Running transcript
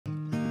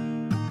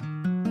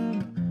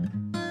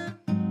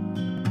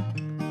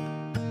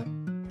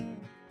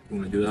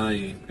con ayuda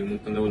de un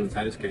montón de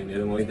voluntarios que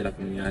vinieron hoy de la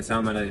comunidad de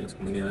Samara, de las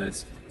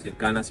comunidades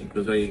cercanas.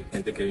 Incluso hay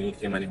gente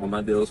que manejó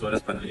más de 2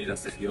 horas para venir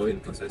hasta aquí hoy.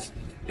 Entonces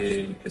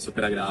es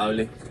súper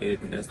agradable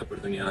tener esta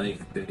oportunidad de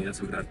venir a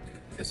sembrar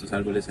estos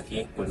árboles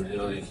aquí por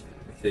medio de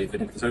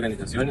diferentes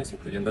organizaciones,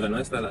 incluyendo la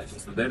nuestra, la de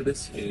Costas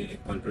Verdes,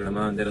 con el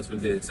programa Bandera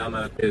Azul de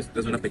Samara. Esto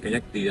es una pequeña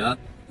actividad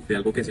de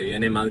algo que se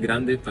viene más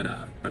grande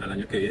para el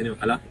año que viene,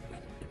 ojalá,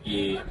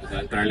 y pues, a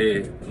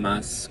entrarle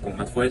más, con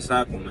más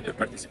fuerza, con mayor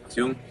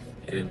participación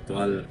en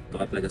toda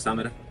Playa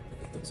Samara.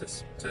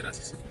 Entonces, muchas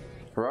gracias.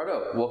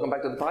 Gerardo, welcome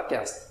back to the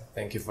podcast.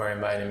 Thank you for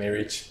inviting me,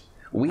 Rich.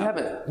 We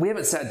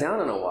haven't sat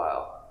down in a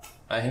while.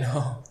 I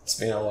know, it's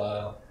been a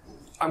while.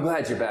 I'm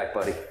glad you're back,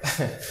 buddy.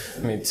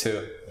 Me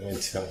too.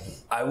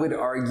 I would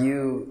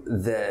argue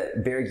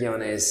that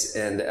BarriGuiones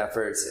and the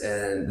efforts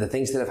and the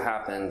things that have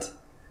happened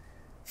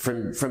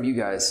from you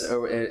guys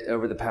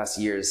over the past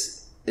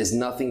years is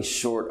nothing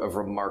short of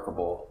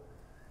remarkable.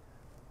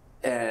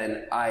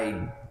 And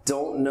I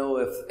don't know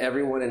if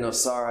everyone in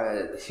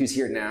Nosara who's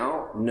here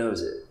now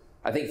knows it.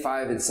 I think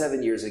 5 and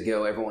 7 years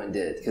ago, everyone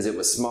did, because it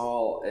was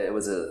small. It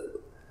was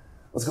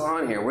what's going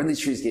on here? Where did these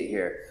trees get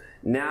here?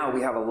 Now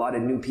we have a lot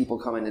of new people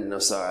coming into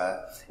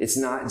Nosara. It's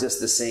not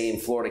just the same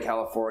Florida,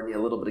 California, a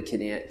little bit of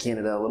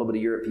Canada, a little bit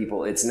of Europe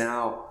people. It's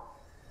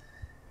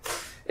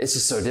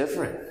just so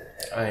different.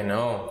 I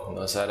know.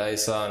 Nosara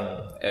is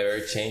an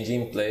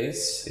ever-changing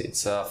place.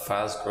 It's a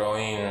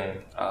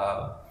fast-growing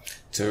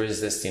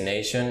tourist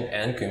destination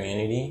and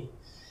community.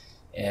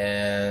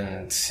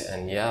 And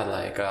yeah,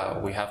 like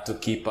we have to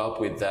keep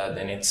up with that,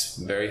 and it's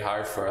very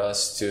hard for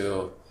us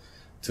to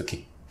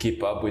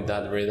keep up with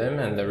that rhythm,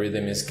 and the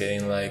rhythm is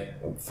getting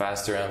like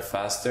faster and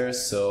faster.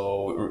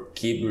 So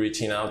keep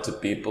reaching out to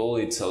people.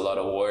 It's a lot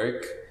of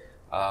work.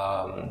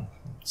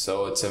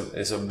 So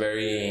it's a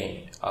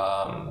very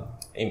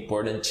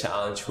important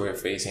challenge we're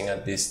facing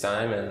at this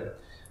time, and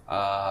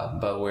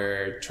but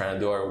we're trying to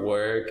do our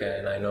work.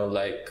 And I know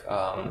like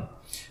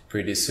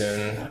pretty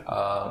soon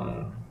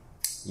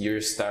you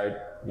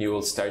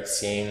will start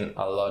seeing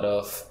a lot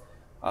of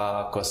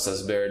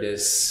Costas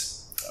Verdes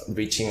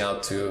reaching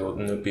out to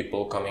new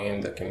people coming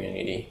in the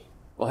community.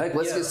 Well, heck,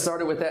 let's get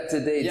started with that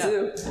today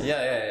too.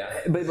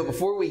 Yeah. But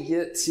before we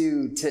get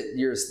to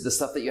the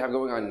stuff that you have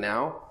going on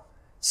now,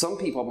 some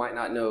people might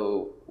not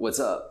know what's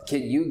up.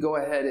 Can you go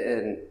ahead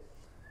and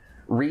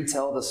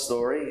retell the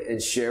story and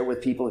share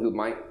with people who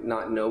might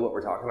not know what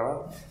we're talking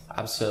about?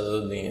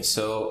 Absolutely.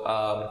 So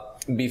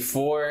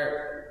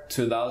before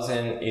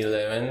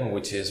 2011,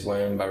 which is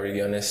when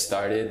BarriGuiones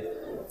started,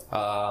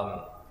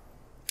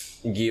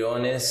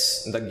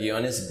 the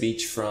Guiones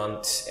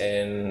beachfront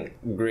and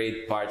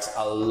great parts,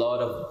 a lot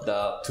of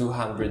the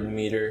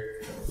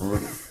 200-meter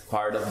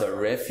part of the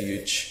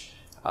refuge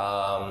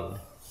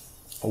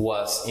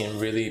was in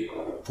really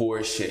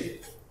poor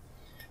shape.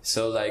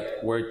 So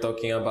like we're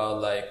talking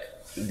about like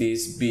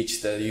this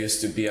beach that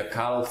used to be a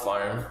cattle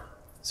farm.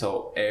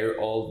 So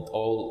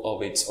all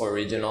of its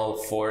original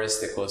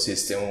forest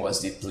ecosystem was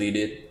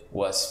depleted,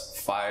 was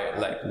fire,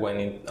 like when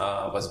it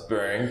was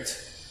burned,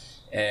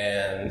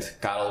 and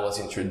cattle was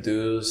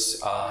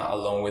introduced,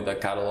 along with the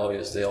cattle,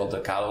 obviously all the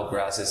cattle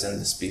grasses and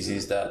the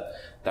species that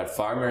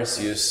farmers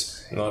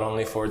use, not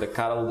only for the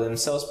cattle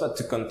themselves, but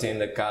to contain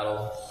the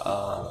cattle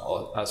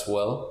as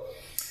well.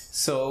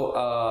 So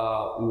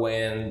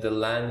when the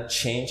land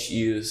changed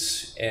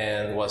use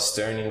and was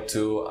turned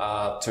into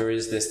a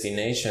tourist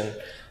destination,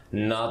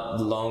 not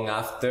long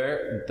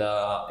after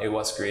it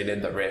was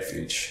created the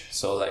refuge.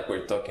 So like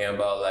we're talking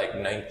about like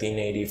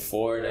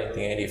 1984,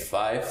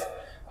 1985,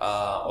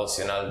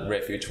 Oceanal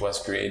Refuge was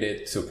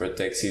created to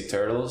protect sea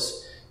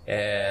turtles,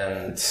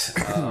 and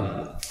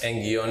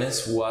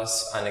Guiones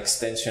was an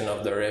extension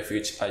of the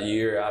refuge a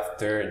year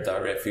after the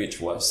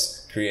refuge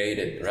was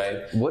created,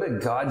 right? What a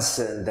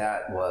godsend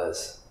that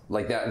was.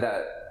 Like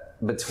that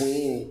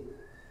between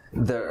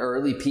the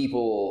early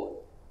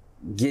people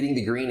getting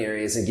the green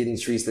areas and getting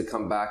trees to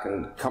come back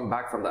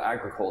from the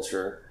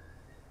agriculture,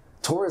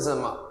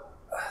 tourism,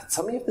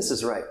 tell me if this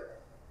is right.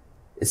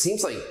 It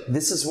seems like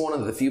this is one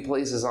of the few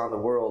places on the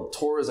world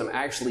tourism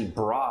actually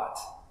brought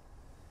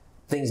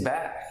things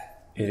back.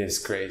 It is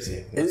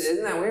crazy.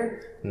 Isn't that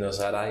weird?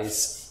 Nosara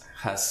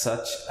has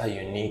such a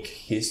unique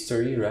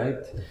history, right?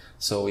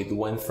 So it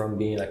went from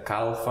being a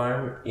cattle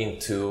farm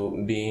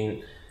into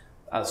being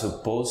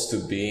supposed to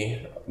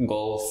be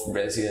golf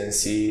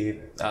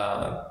residency,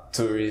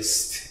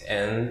 tourist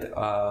end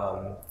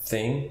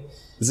thing.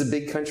 It's a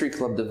big country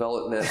club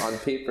development on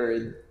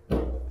paper.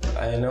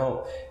 I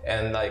know,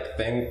 and like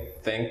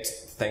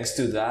thanks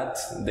to that,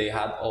 they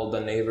had all the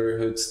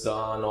neighborhoods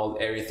done,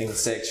 everything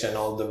section,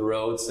 all the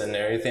roads and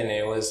everything.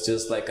 It was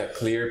just like a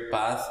clear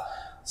path.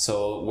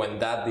 So when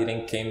that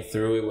didn't came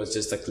through, it was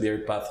just a clear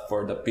path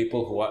for the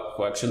people who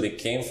actually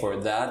came for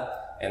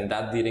that, and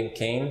that didn't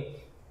came.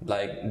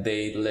 Like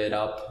they led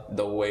up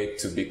the way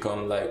to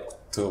become like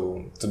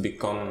to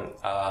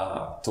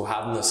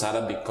have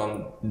Nosara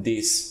become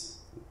this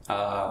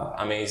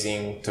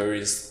amazing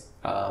tourist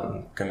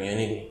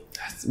community.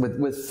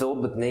 Filled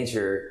with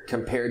nature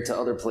compared to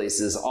other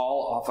places,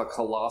 all off a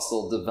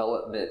colossal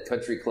development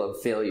country club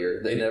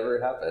failure that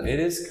never happened. It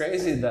is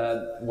crazy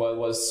that what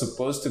was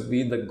supposed to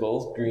be the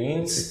golf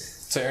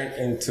greens turned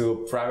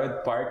into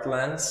private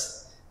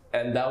parklands,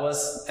 and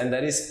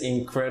that is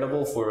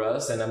incredible for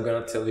us, and I'm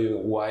gonna tell you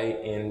why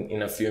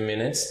in a few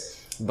minutes.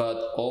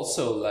 But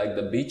also, like,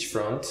 the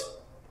beachfront,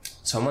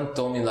 someone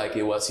told me like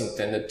it was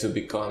intended to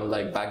become,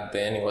 like, back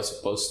then it was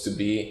supposed to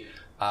be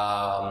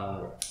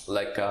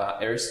like a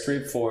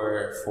airstrip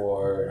for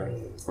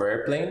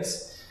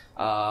airplanes,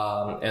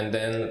 and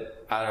then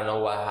I don't know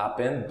what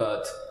happened,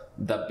 but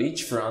the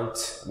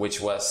beachfront,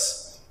 which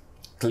was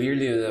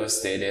clearly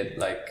devastated,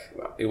 like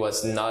it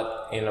was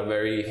not in a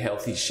very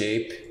healthy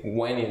shape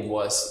when it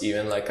was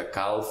even like a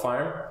cattle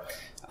farm,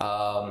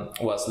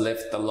 was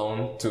left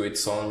alone to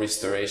its own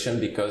restoration,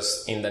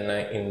 because in the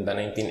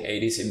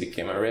 1980s it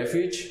became a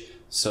refuge.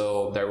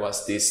 So there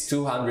was this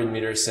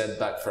 200-meter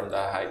setback from the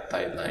high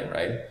tide line,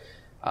 right?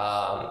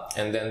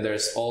 And then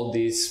there's all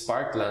these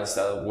parklands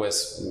that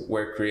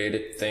were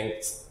created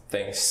thanks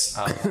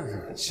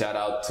shout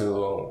out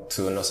to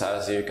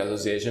Nosara Civic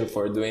Association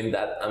for doing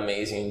that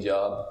amazing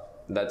job.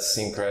 That's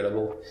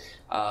incredible.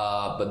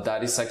 But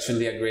that is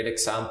actually a great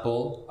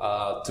example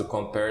to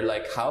compare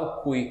like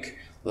how quick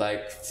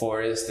like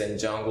forest and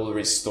jungle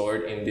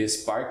restored in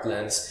these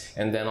parklands,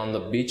 and then on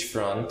the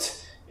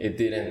beachfront it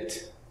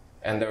didn't.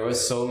 And there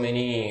was so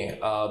many,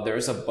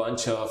 there's a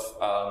bunch of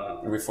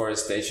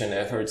reforestation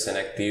efforts and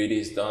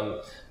activities done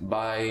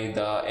by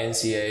the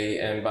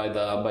NCA and by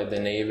the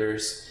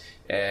neighbors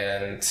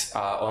and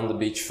on the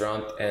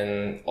beachfront,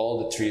 and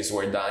all the trees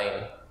were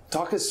dying.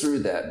 Talk us through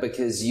that,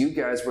 because you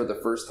guys were the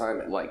first time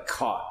it like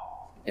caught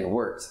and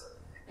worked,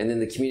 and then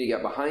the community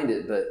got behind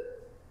it. But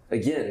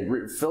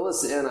again, fill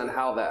us in on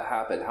how that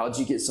happened. How did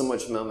you get so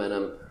much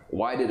momentum?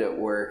 Why did it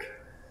work?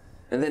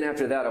 And then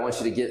after that, I want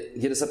you to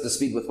get us up to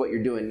speed with what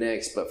you're doing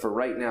next. But for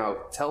right now,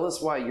 tell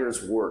us why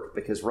yours worked.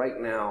 Because right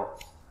now,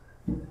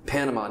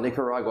 Panama,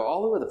 Nicaragua,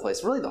 all over the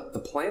place, really the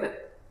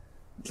planet,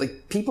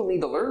 like people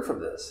need to learn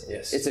from this.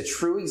 Yes. It's a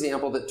true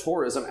example that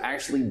tourism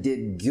actually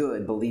did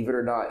good, believe it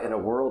or not, in a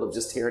world of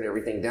just tearing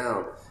everything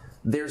down.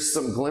 There's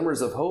some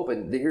glimmers of hope,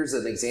 and here's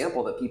an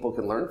example that people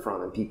can learn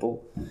from. And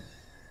people,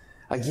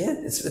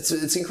 again,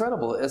 it's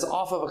incredible. It's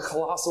off of a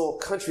colossal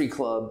country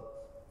club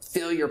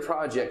failure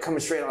project coming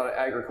straight out of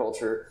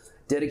agriculture,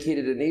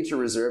 dedicated a nature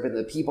reserve, and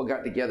the people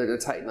got together to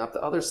tighten up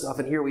the other stuff,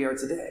 and here we are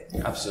today.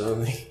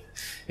 Absolutely.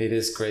 It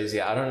is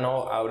crazy. I don't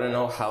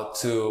know how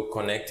to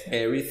connect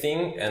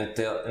everything and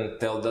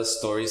tell the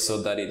story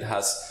so that it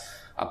has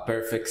a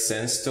perfect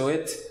sense to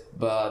it,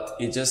 but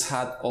it just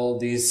had all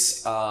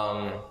these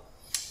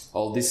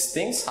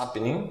things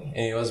happening,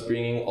 and it was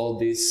bringing all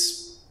these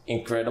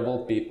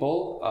incredible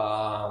people,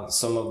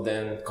 some of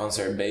them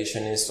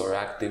conservationists or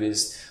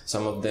activists,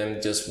 some of them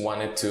just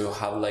wanted to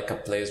have like a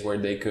place where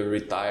they could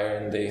retire,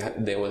 and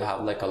they would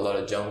have like a lot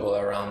of jungle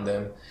around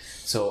them.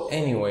 So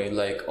anyway,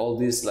 like all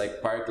these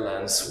like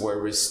parklands were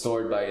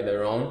restored by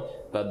their own,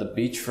 but the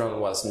beachfront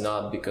was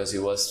not, because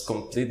it was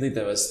completely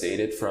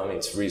devastated from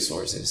its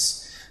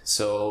resources.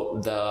 So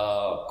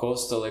the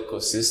coastal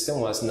ecosystem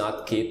was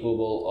not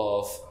capable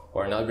of,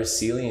 or not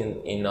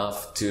resilient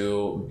enough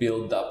to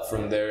build up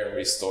from there and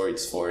restore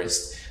its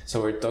forest.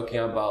 So we're talking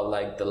about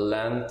like the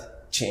land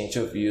change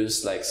of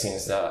use, like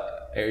since the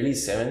early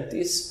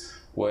 70s,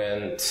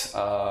 when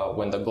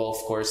the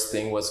golf course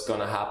thing was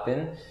gonna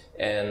happen,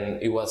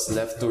 and it was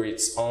left to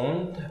its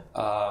own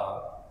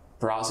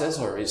process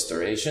or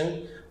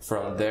restoration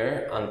from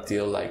there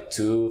until like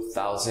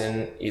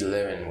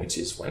 2011, which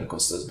is when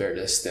Costas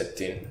Verdes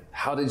stepped in.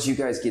 How did you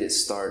guys get it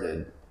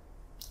started?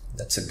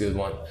 That's a good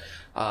one.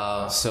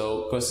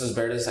 So Costas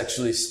Verdes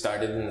actually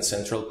started in the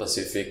Central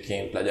Pacific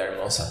in Playas de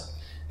Nosara.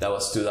 That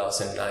was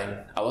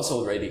 2009. I was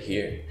already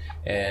here,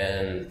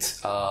 and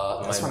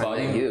that's when I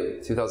met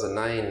you,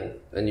 2009,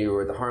 and you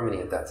were at the Harmony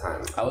at that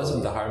time. I was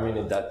at the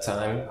Harmony at that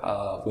time.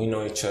 We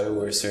know each other. We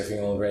were surfing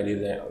already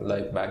there,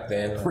 like back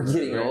then. We're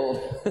getting old.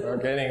 We're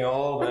getting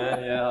old,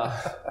 man. Yeah.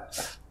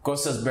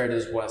 Costas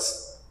Verdes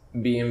was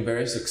being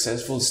very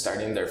successful,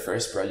 starting their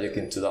first project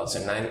in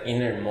 2009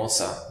 in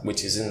Hermosa,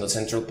 which is in the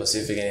Central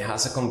Pacific, and it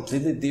has a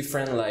completely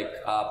different like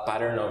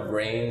pattern of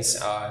rains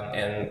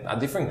and a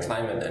different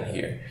climate than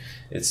here.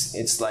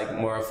 It's like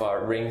more of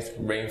a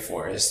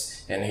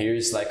rainforest, and here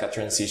is like a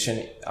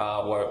transition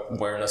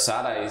where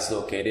Nosara is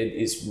located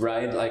is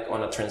right like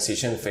on a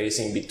transition phase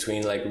in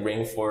between like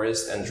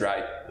rainforest and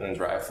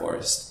dry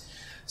forest.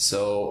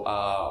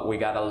 So we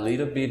got a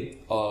little bit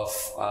of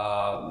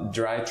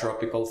dry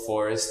tropical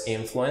forest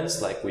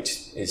influence, like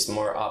which is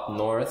more up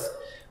north,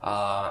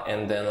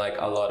 and then like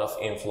a lot of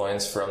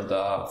influence from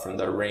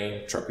the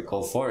rain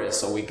tropical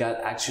forest. So we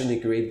got actually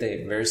great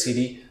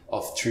diversity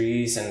of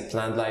trees and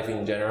plant life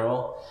in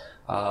general,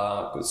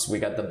 because we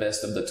got the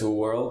best of the two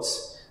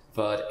worlds.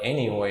 But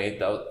anyway,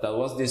 that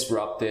was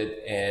disrupted,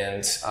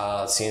 and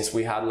since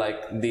we had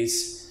like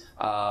this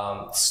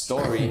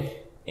story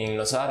in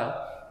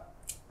Nosara,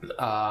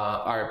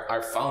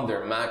 our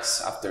founder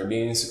Max, after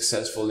being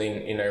successful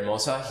in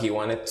Hermosa, he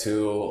wanted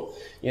to,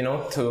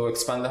 to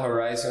expand the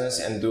horizons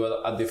and do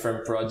a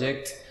different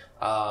project.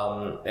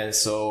 And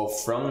so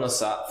from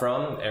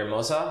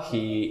Hermosa,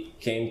 he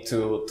came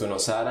to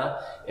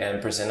Nosara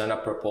and presented a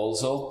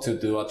proposal to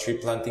do a tree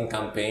planting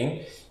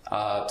campaign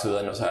to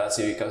the Nosara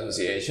Civic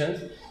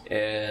Association,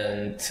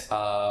 and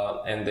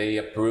they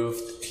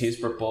approved his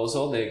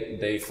proposal.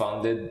 They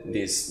funded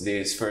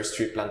this first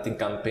tree planting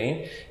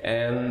campaign,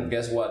 and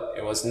guess what?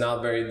 It was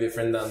not very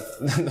different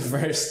than the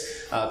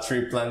first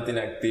tree planting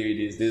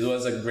activities. This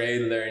was a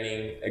great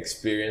learning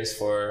experience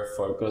for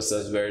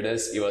Costas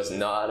Verdes. It was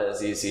not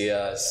as easy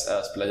as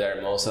Playa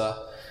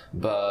Hermosa,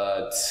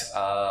 but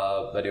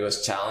it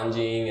was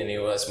challenging and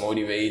it was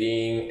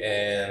motivating,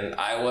 and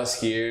I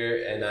was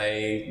here and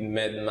I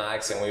met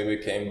Max and we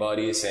became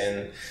buddies,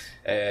 and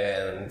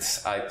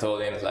I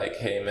told him like,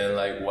 hey man,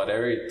 like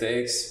whatever it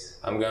takes,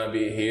 I'm gonna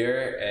be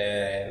here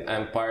and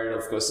I'm part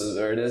of Costas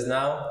Verdes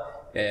now,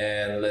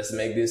 and let's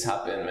make this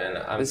happen,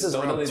 man. This is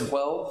totally around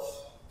 12?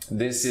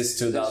 This is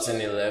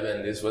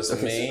 2011. This was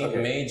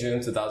May,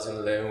 June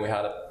 2011. We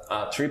had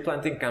a tree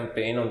planting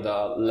campaign on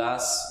the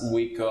last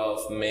week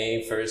of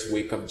May, first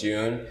week of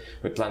June.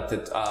 We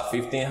planted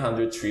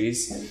 1,500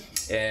 trees,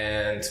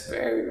 and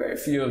very, very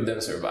few of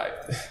them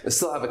survived. I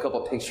still have a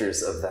couple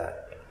pictures of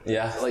that.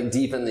 Yeah. Like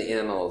deep in the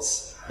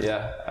annals.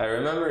 Yeah, I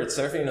remember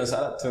Surfing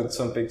Nosara took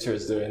some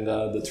pictures during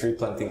the tree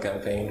planting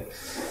campaign.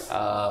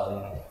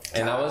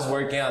 And I was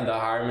working at the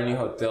Harmony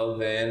Hotel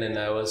then, and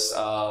I was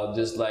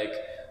just like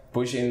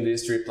pushing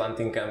this tree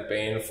planting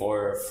campaign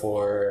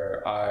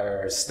for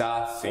our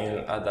staff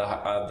at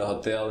the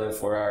hotel and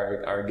for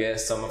our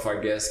guests. Some of our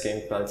guests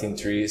came planting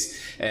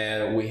trees,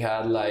 and we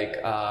had like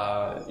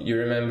you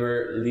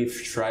remember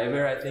Leif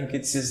Schreiber, I think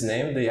it's his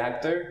name, the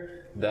actor.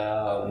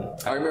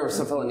 I remember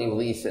some fellow named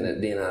Leif in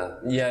it being a...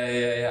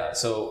 Yeah.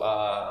 So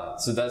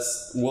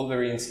that's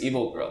Wolverine's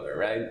evil brother,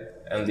 right?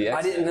 And the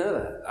I didn't know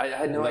that. I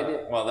had no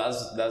idea. Well,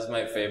 that's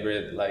my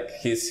favorite. Like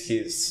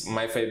he's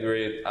my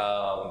favorite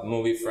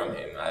movie from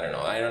him. I don't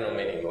know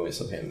many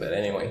movies of him, but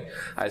anyway,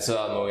 I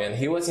saw a movie and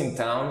he was in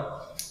town,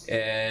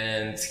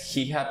 and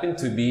he happened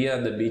to be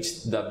at the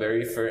beach the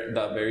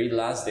very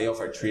last day of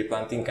our tree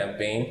planting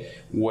campaign,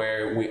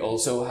 where we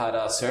also had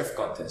a surf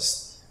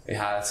contest. We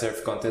had a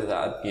surf contest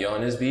at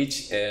Guiones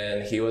Beach,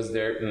 and he was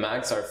there.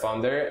 Max, our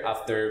founder,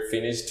 after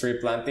finished tree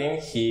planting,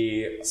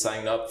 he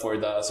signed up for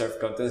the surf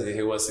contest.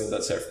 He was in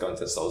the surf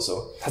contest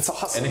also. That's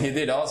awesome. And he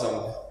did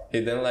awesome.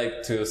 He did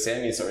like 2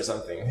 semis or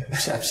something.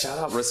 Shut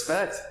up,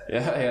 respect.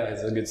 Yeah,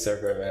 he's a good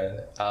surfer,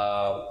 man.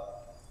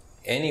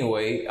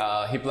 Anyway,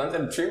 he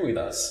planted a tree with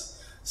us.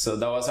 So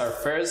that was our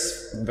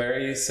first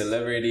very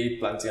celebrity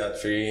planting a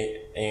tree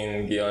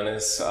in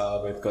Guiones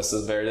with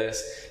Costas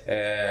Verdes,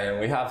 and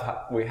we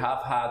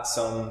have had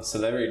some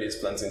celebrities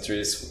planting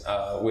trees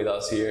with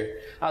us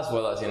here, as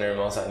well as in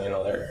Hermosa and in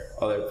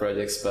other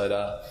projects.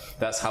 But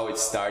that's how it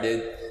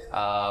started.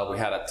 We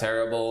had a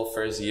terrible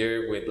first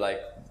year with like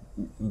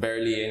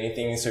barely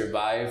anything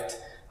survived.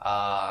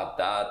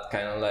 That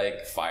kind of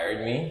like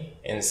fired me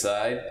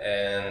inside,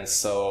 and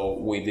so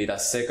we did a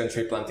second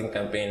tree planting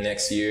campaign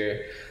next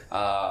year.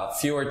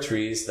 Fewer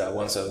trees, the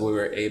ones that we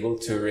were able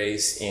to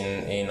raise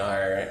in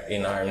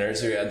our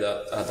nursery at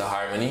the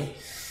Harmony,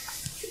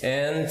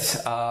 and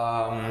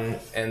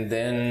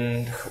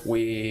then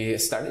we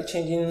started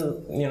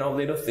changing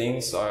little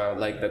things,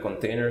 like the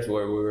containers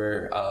where we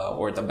were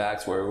or the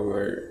bags where we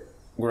were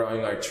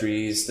growing our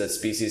trees, the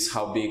species,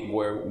 how big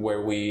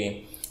were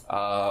we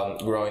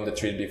growing the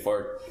tree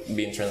before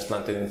being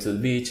transplanted into the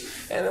beach.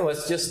 And it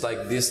was just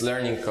like this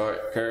learning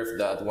curve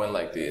that went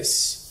like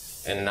this.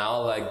 And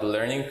now like the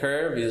learning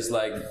curve is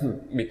like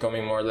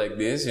becoming more like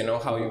this,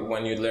 how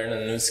when you learn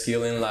a new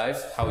skill in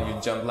life, how you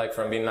jump like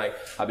from being like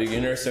a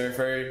beginner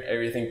surfer,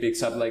 everything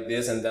picks up like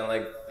this, and then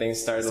like things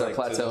start like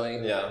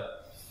plateauing. Yeah.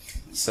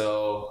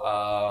 So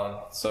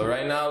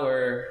right now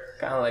we're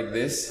kind of like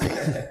this.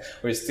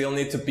 We still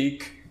need to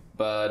peak,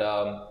 but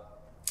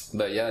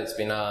yeah, it's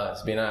been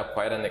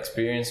quite an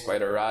experience,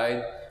 quite a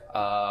ride,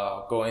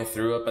 going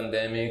through a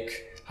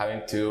pandemic,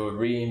 having to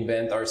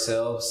reinvent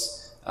ourselves.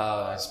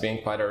 It's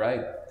been quite a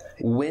ride.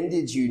 When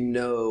did you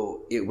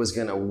know it was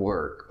going to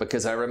work?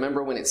 Because I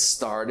remember when it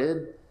started,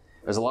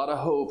 there was a lot of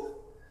hope,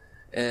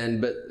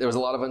 but there was a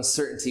lot of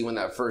uncertainty when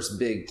that first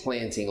big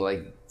planting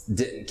like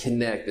didn't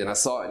connect, and I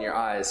saw it in your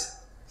eyes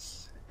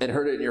and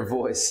heard it in your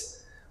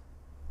voice.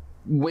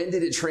 When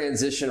did it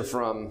transition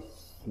from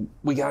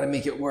we got to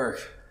make it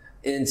work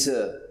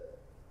into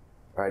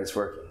all right, it's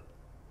working?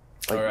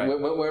 Like, all right.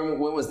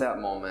 When was that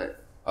moment?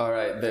 All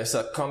right, there's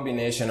a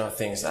combination of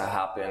things that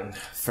happened.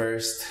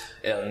 First,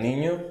 El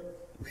Niño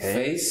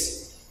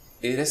phase.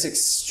 It is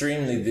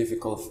extremely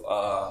difficult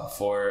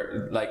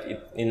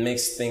it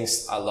makes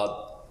things a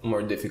lot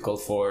more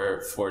difficult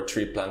for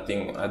tree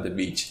planting at the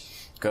beach,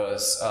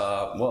 because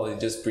it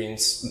just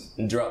brings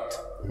drought,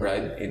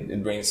 right?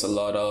 It brings a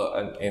lot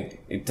of,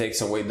 it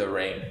takes away the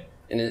rain.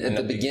 And at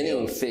the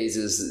beginning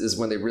phases is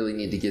when they really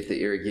need to get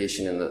the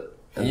irrigation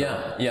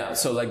Yeah.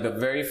 So like the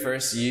very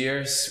first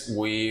years,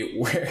 we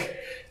were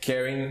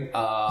carrying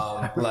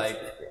like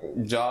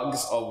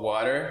jugs of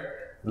water,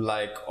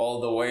 like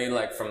all the way,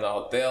 like from the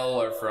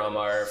hotel or from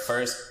our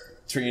first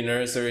tree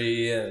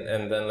nursery,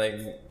 and then like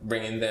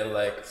bringing them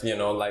like, you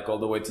know, like all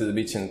the way to the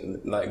beach and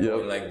like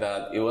going like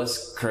that. It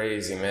was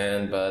crazy,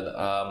 man. But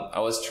I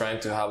was trying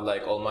to have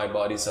like all my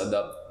buddies at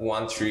that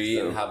one tree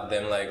and have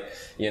them like,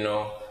 you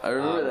know, I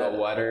remember that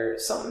water.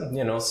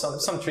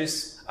 Some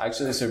trees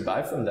actually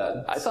survived from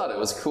that. I thought it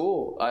was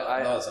cool.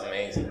 That was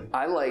amazing.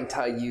 I liked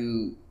how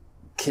you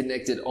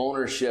connected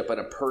ownership and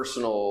a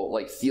personal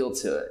like feel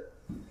to it.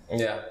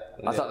 Yeah.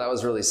 I thought that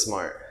was really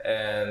smart.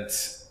 And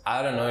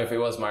I don't know if it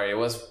was smart. It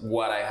was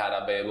what I had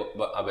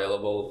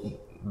available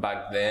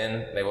back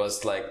then. It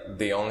was like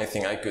the only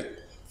thing I could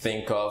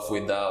think of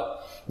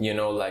without, you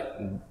know,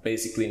 like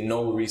basically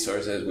no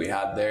resources we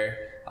had there.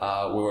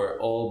 We were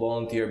all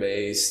volunteer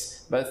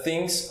based, but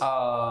things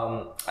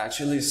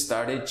actually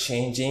started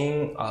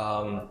changing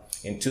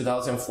in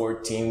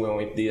 2014 when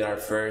we did our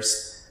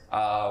first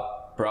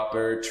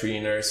proper tree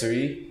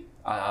nursery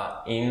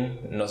in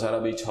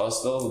Nosara Beach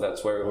Hostel.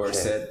 That's where we were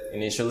set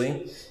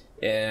initially.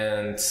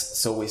 And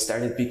so we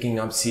started picking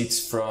up seeds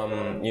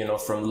from, you know,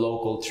 from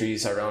local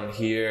trees around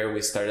here.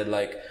 We started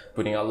like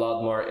putting a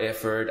lot more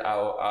effort.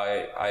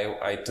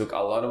 I took a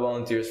lot of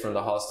volunteers from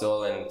the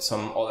hostel and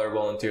some other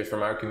volunteers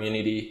from our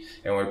community,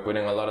 and we're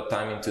putting a lot of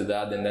time into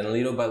that. And then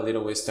little by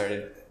little, we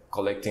started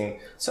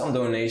collecting some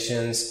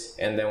donations,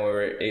 and then we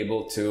were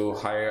able to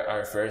hire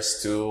our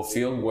first 2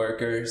 field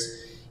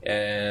workers.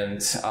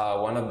 And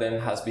one of them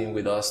has been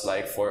with us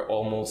like for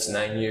almost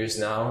 9 years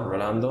now,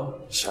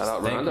 Rolando. Shout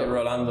out, Thank Rolando. you,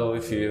 Rolando.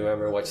 If you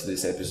ever watch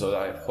this episode,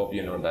 I hope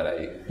you know that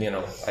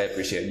I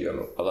appreciate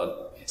you a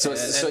lot. So you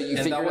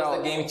figured that was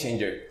out the game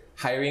changer,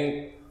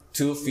 hiring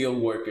 2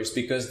 field workers,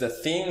 because the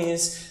thing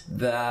is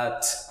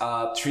that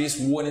trees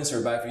wouldn't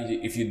survive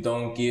if you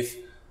don't give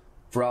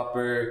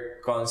proper,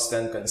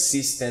 constant,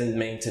 consistent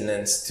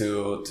maintenance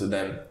to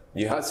them.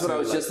 That's what I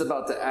was just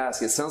about to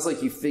ask. It sounds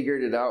like you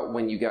figured it out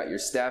when you got your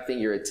staffing,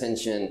 your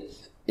attention,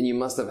 and you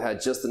must have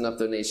had just enough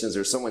donations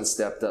or someone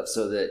stepped up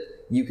so that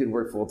you could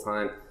work full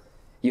time.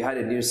 You had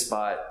a new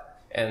spot.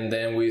 And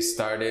then we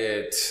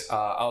started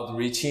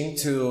outreaching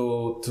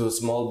to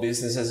small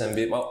businesses and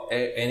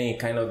any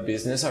kind of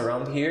business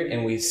around here.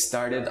 And we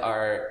started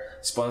our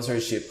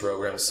sponsorship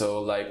program.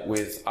 So like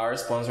with our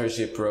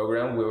sponsorship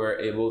program, we were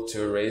able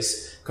to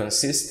raise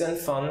consistent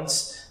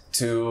funds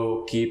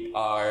to keep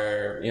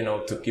our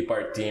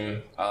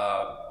team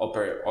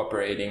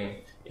operating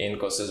in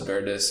Costas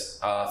Verdes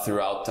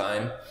throughout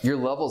time. Your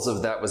levels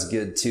of that was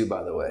good too,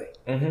 by the way.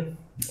 Mm-hmm.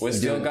 We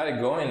still got it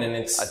going, and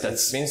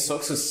it's been so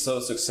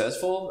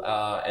successful.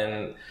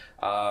 And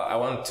I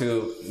want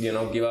to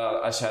give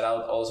a shout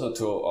out also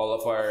to all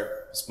of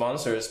our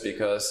sponsors,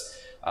 because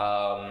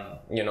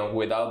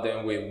without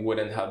them we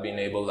wouldn't have been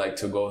able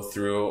to go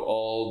through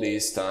all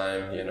this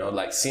time.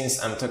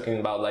 Since I'm talking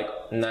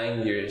about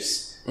 9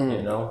 years.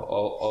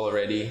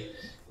 Already.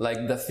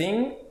 The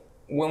thing,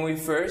 when we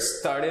first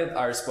started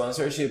our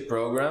sponsorship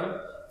program,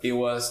 it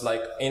was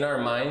in our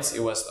minds,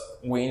 it was,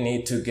 we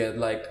need to get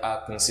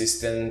a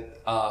consistent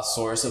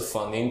source of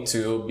funding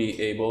to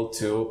be able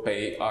to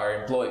pay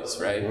our employees,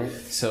 right?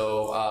 Mm-hmm.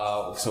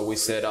 So we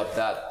set up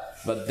that,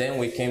 but then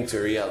we came to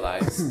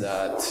realize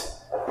that,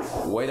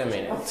 wait a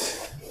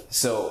minute.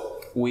 So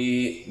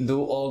we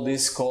do all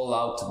this call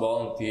out to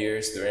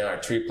volunteers during our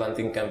tree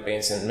planting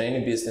campaigns, and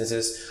many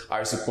businesses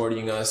are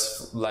supporting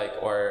us,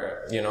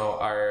 are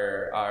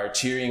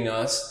cheering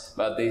us,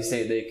 but they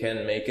say they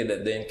can't make it,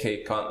 that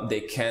they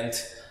can't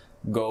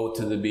go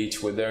to the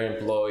beach with their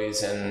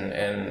employees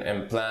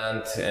and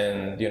plant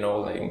and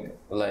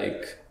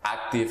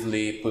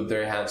actively put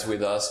their hands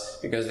with us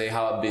because they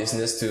have a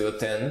business to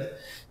attend.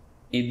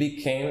 It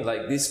became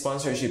this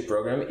sponsorship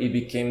program, it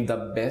became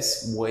the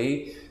best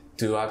way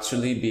to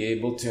actually be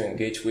able to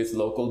engage with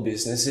local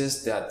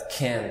businesses that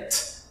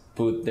can't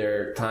put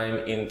their time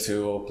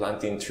into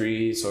planting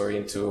trees or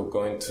into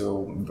going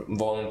to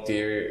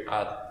volunteer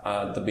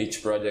at the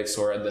beach projects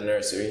or at the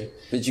nursery.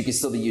 But you can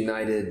still be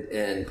united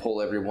and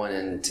pull everyone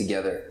in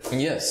together.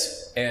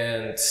 Yes,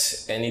 and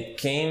it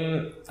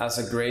came as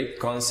a great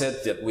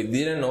concept that we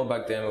didn't know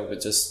back then. We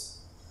just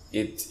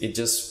it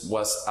just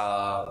was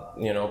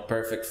a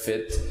perfect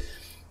fit,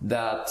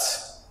 that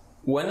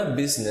when a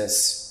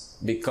business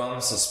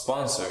becomes a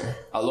sponsor,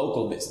 a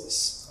local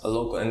business,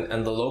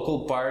 and the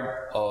local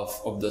part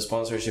of the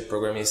sponsorship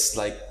program is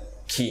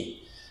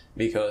key,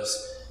 because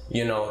we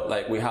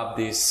have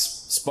this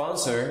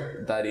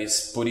sponsor that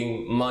is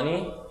putting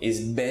money,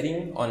 is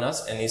betting on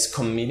us, and is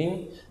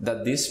committing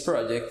that this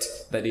project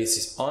that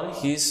is on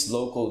his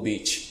local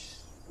beach,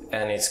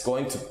 and it's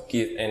going to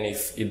give, and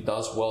if it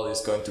does well,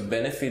 it's going to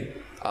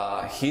benefit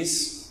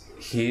his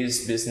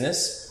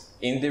business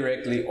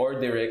indirectly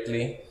or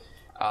directly,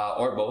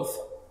 or both.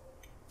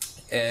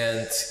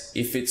 And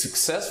if it's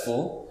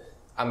successful,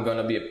 I'm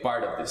gonna be a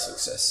part of this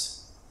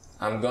success.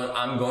 I'm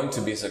going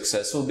to be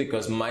successful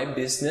because my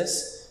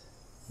business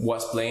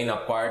was playing a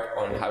part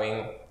on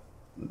having,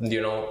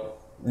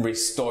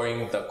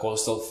 restoring the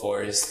coastal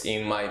forest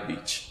in my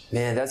beach.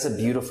 Man, that's a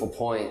beautiful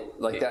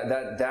point. Like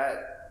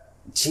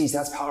geez,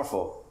 that's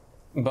powerful.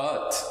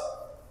 But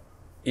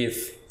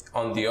if,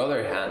 on the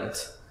other hand,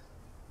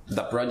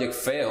 the project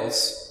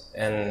fails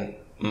and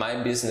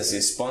my business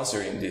is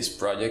sponsoring this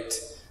project,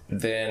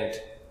 then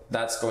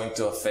that's going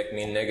to affect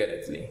me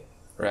negatively,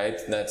 right?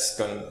 That's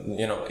going,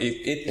 you know,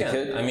 it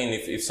can. I mean,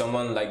 if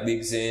someone like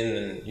digs in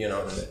and, you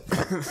know,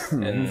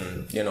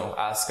 and, you know,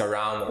 ask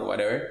around or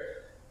whatever,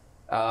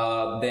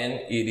 then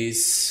it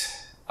is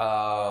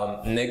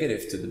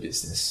negative to the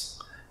business.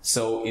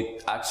 So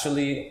it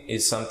actually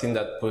is something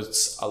that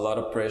puts a lot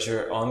of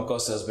pressure on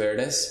Costas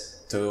Verdes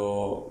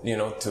to, you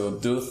know, to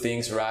do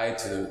things right,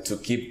 to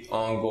keep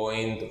on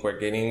going. We're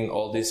getting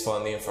all this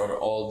funding from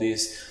all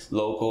these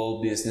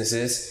local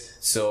businesses.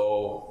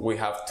 So we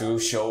have to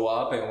show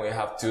up and we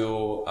have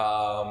to,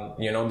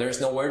 you know, there's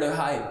nowhere to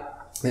hide.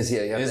 It's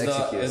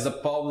the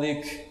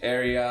public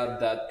area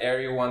that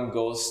everyone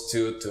goes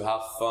to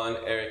have fun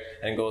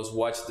and goes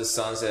watch the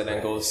sunset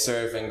and go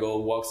surf and go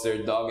walk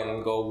their dog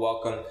and go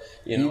walk on,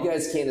 you know. You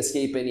guys can't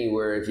escape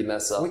anywhere if you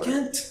mess up. We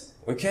can't.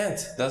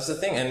 That's the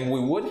thing. And we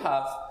would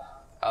have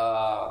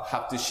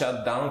to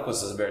shut down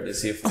Costas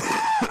Verdes if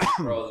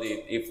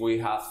we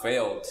have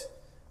failed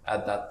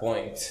at that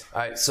point.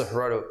 All right. So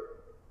Gerardo,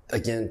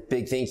 again,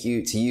 big thank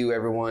you to you,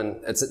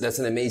 everyone. That's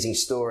an amazing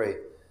story.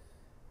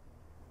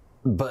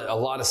 But a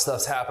lot of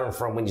stuff's happened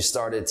from when you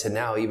started to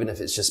now, even if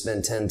it's just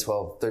been 10,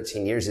 12,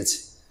 13 years.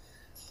 It's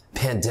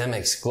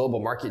pandemics, global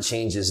market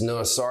changes,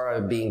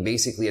 Nosara being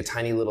basically a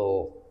tiny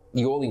little,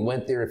 you only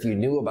went there if you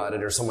knew about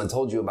it or someone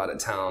told you about it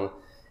town.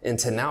 And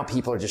to now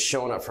people are just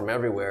showing up from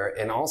everywhere.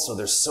 And also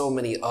there's so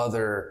many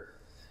other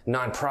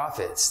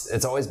nonprofits.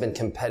 It's always been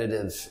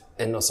competitive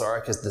in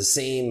Nosara because the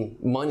same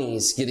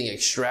money's getting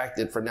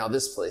extracted from now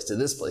this place to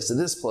this place to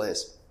this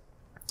place.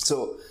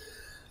 So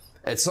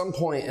at some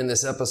point in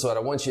this episode,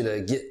 I want you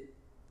to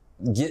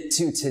get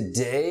to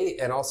today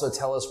and also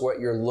tell us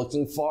what you're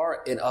looking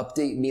for and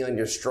update me on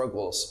your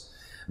struggles.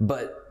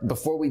 But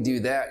before we do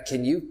that,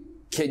 can you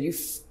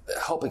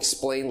help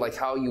explain like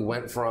how you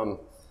went from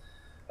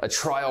a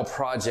trial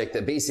project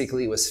that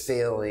basically was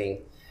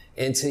failing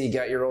until you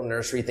got your own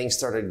nursery, things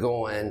started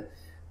going,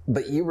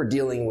 but you were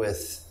dealing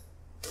with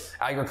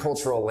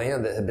agricultural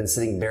land that had been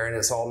sitting barren,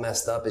 it's all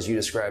messed up as you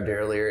described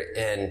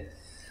earlier.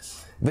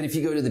 But if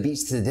you go to the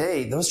beach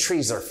today, those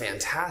trees are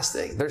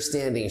fantastic. They're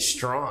standing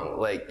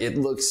strong. Like it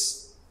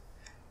looks,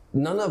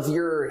 none of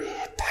your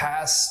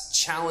past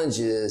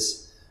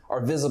challenges are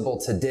visible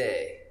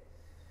today.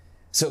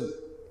 So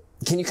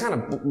can you kind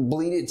of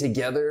bleed it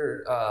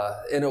together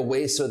in a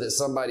way so that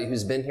somebody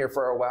who's been here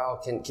for a while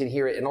can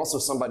hear it, and also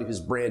somebody who's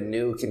brand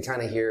new can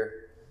kind of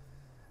hear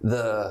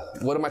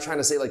what am I trying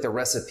to say, like the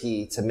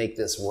recipe to make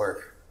this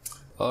work?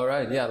 All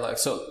right, yeah, like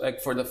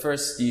for the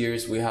first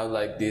years we have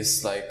like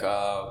this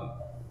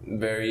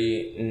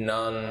very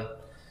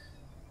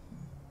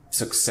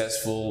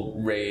non-successful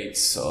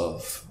rates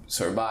of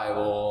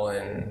survival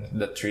and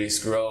the trees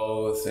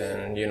growth,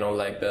 and you know,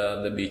 like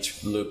the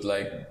beach looked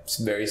like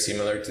very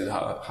similar to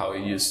how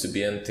it used to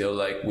be until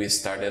like we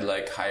started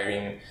like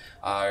hiring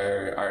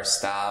our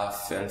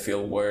staff and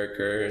field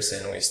workers,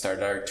 and we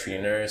started our tree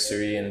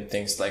nursery, and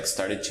things like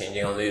started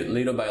changing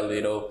little by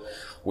little.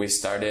 We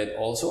started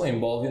also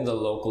involving the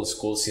local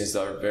schools since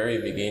the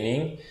very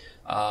beginning.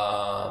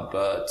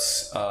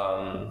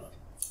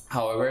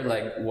 However,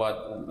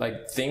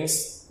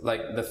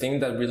 the thing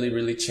that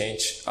really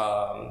changed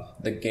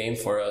the game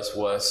for us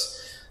was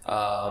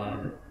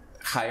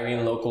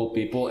hiring local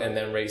people and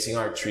then raising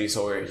our trees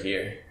over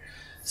here.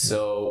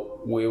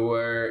 So we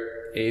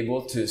were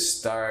able to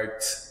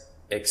start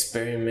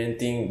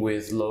experimenting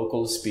with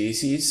local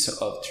species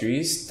of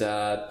trees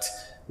that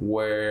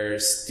were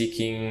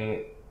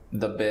sticking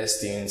the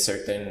best in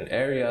certain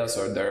areas,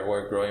 or that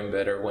were growing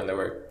better when they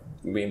were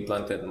being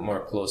planted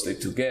more closely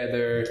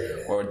together,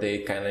 or they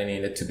kind of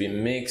needed to be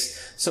mixed.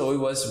 So it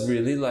was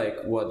really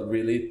like what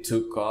really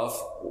took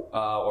off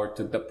or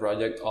took the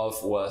project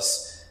off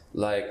was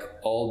like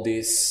all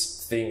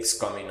these things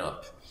coming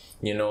up,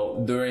 you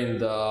know, during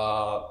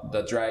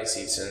the dry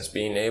seasons,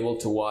 being able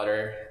to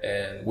water,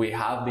 and we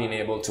have been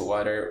able to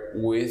water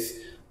with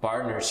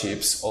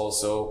partnerships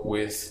also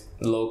with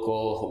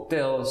local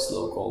hotels,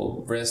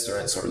 local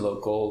restaurants, or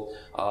local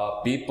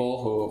people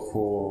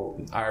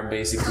who are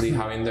basically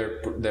having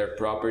their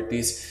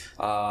properties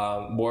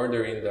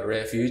bordering the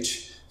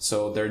refuge.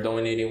 So they're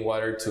donating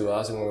water to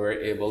us, and we were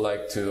able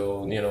like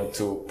to, you know,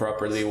 to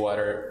properly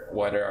water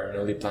our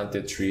newly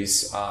planted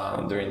trees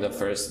during their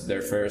first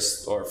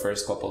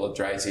couple of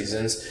dry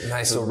seasons.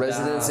 Nice. So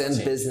residents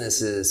and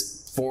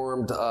businesses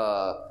formed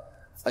a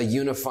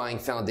unifying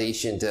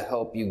foundation to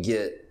help you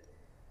get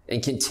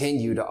and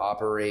continue to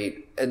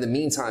operate. In the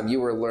meantime, you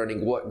were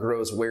learning what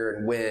grows where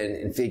and when,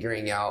 and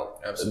figuring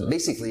out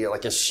basically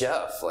like a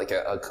chef, like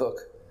a cook.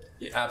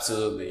 Yeah,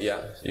 absolutely,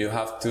 yeah. You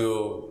have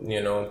to,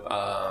 you know,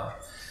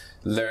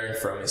 learn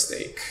from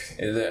mistake.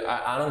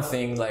 I don't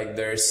think like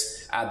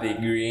there's a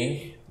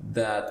degree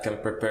that can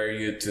prepare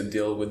you to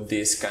deal with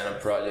these kind of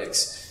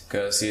projects,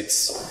 because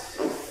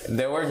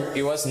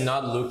it was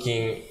not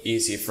looking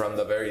easy from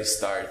the very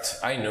start.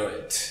 I knew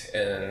it,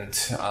 and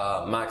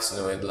Max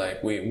knew it.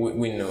 Like we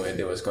knew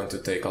it was going to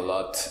take a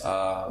lot.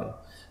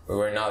 We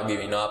were not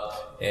giving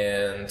up,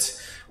 and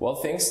well,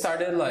 things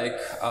started like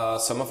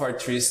some of our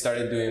trees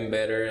started doing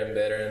better and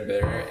better and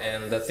better.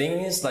 And the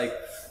thing is, like,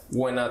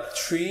 when a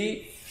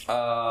tree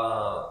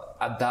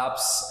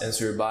adapts and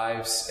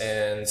survives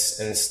and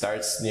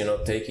starts, you know,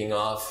 taking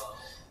off,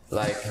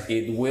 like,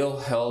 it will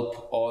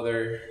help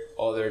other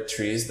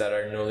trees that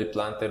are newly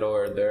planted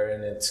over there,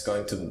 and it's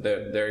going to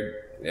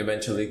they're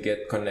eventually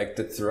get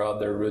connected throughout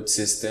their root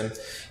system,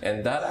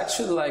 and that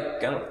actually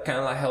like kind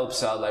of like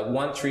helps out. Like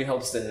one tree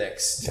helps the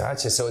next.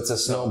 Gotcha. So it's a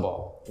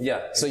snowball.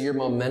 Yeah. So your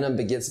momentum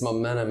begets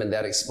momentum, and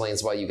that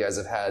explains why you guys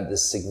have had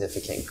this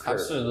significant curve.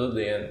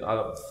 Absolutely. And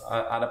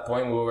at a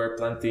point we were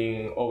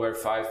planting over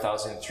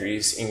 5,000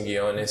 trees in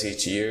Guiones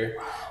each year.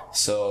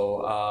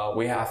 So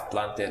we have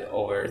planted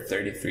over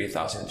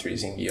 33,000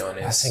 trees in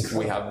Guiones. That's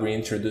incredible. We have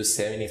reintroduced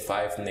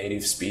 75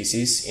 native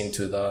species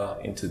into the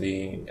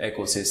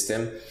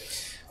ecosystem,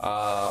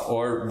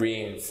 or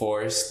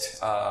reinforced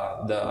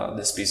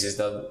the species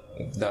the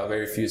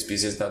very few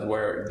species that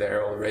were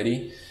there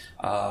already.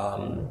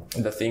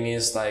 The thing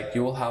is, like,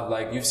 you will have,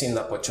 like, you've seen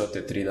the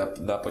pochote tree.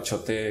 The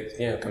pochote,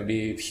 you know, can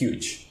be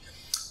huge,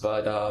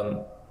 but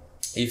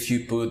if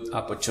you put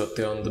a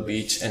pochote on the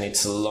beach and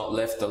it's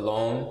left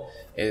alone,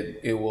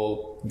 it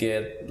will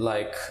get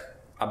like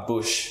a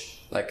bush,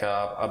 like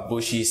a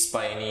bushy,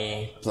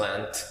 spiny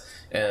plant,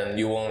 and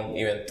you won't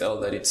even tell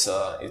that it's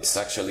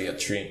actually a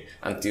tree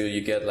until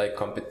you get like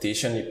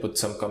competition. You put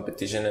some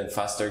competition and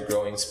faster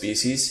growing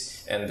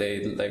species, and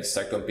they like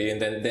start competing.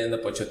 Then the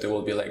pochote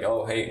will be like,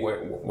 oh hey,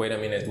 wait a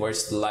minute,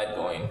 where's the light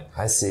going?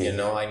 I see. You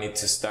know, I need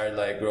to start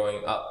like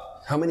growing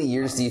up. How many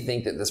years do you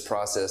think that this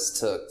process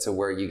took to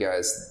where you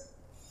guys,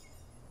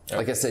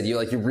 like I said, you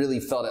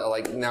really felt it,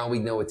 like, now we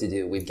know what to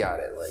do, we've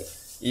got it, like?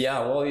 Yeah,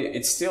 well,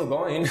 it's still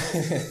going.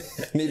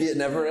 Maybe it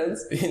never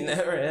ends? It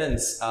never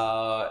ends.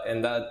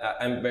 And that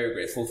I'm very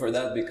grateful for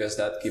that, because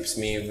that keeps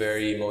me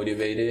very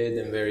motivated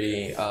and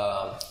very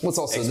well, it's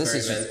also,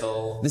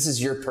 experimental. this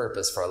is your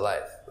purpose for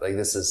life. Like,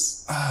 this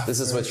is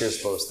what you're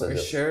supposed to do.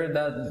 For sure,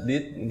 that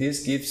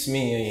this gives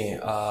me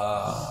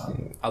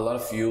a lot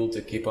of fuel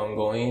to keep on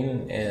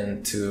going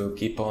and to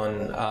keep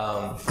on,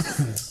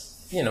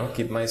 you know,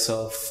 keep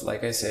myself,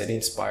 like I said,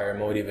 inspired,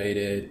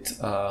 motivated.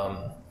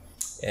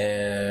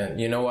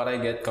 And you know what I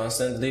get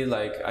constantly?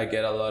 Like, I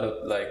get a lot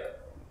of like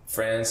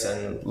friends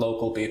and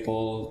local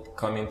people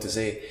coming to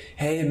say,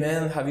 hey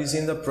man, have you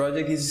seen the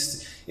project?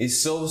 It's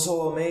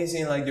so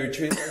amazing. Like, your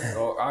trees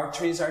or our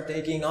trees are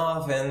taking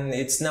off and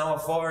it's now a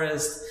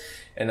forest.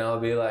 And I'll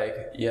be like,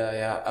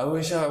 yeah, I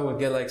wish I would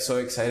get like so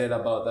excited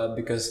about that,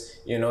 because,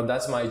 you know,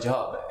 that's my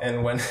job.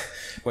 And when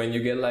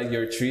you get like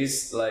your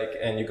trees, like,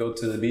 and you go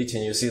to the beach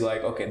and you see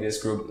like, okay,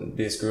 this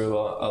grew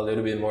a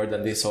little bit more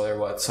than this other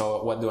one.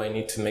 So what do I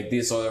need to make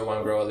this other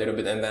one grow a little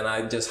bit? And then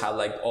I just have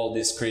like all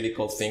this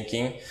critical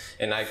thinking,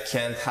 and I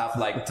can't have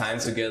like time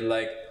to get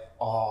like,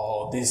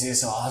 oh, this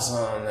is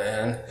awesome,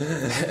 man.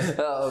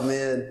 Oh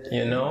man.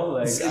 You know,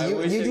 like,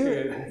 so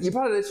you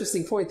brought an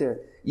interesting point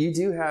there. You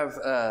do have,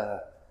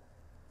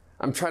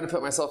 I'm trying to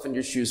put myself in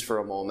your shoes for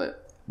a moment.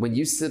 When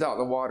you sit out in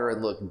the water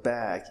and look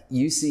back,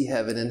 you see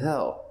heaven and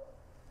hell.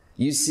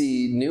 You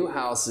see new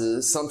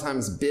houses,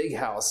 sometimes big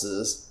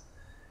houses,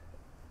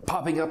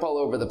 popping up all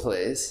over the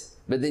place.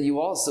 But then you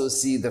also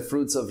see the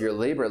fruits of your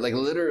labor, like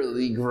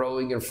literally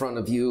growing in front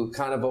of you,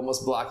 kind of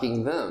almost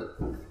blocking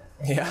them.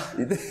 Yeah.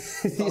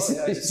 You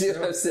see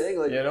what I'm saying?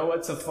 Like, you know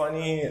what's a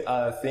funny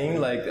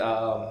thing? Like,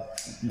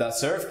 the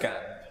surf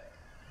camp,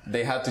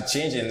 they had to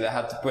change it. They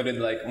had to put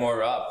it like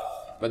more up.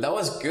 But that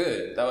was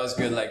good.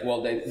 Like,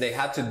 well, they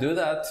had to do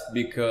that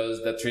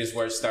because the trees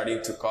were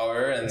starting to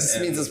cover and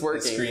means it's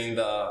working. Screen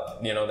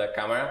the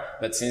camera.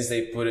 But since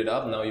they put it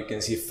up, now you can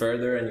see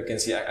further, and you can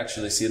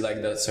actually see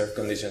like the surf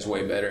conditions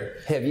way better.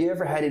 Have you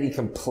ever had any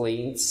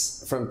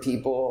complaints from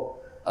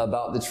people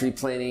about the tree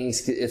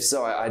plantings? If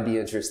so, I'd be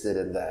interested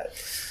in that.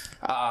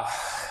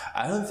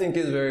 I don't think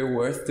it's very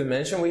worth to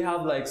mention. We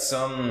have like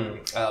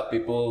some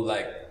people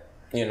like,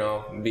 you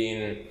know,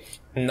 being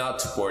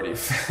not supportive.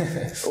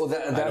 Well,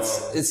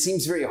 it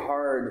seems very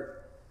hard.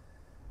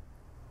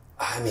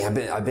 I mean,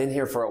 I've been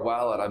here for a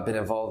while, and I've been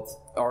involved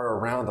or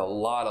around a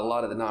lot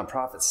of the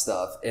nonprofit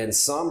stuff, and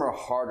some are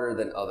harder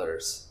than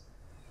others.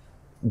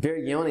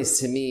 BarriGuiones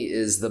to me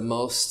is the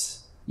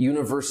most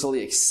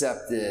universally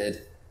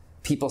accepted,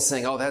 people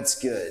saying, oh, that's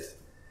good,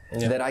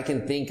 that I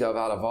can think of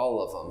out of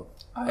all of them.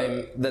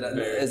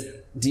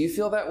 Do you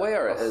feel that way,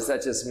 or is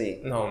that just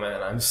me? No,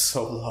 man, I'm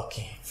so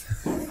lucky.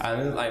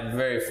 I'm like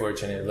very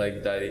fortunate,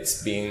 like, that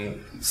it's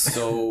been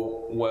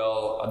so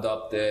well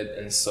adopted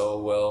and so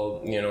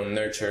well, you know,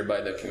 nurtured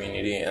by the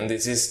community. And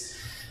this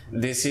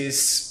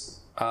is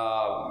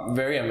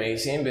very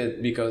amazing,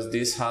 but because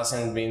this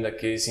hasn't been the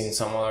case in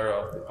some other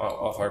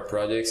of our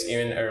projects.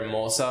 Even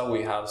Hermosa,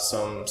 we have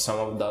some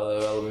of the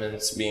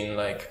developments being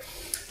like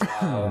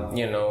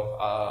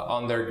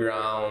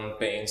underground,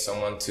 paying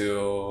someone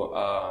to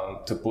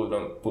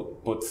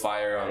put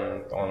fire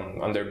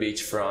on their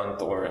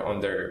beachfront or on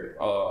their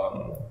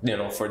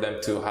for them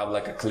to have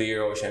like a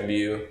clear ocean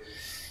view.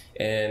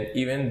 And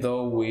even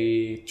though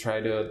we try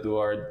to do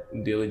our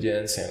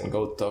diligence and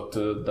go talk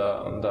to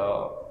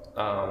the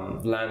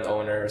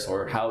landowners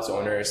or house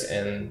owners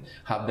and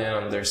have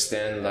them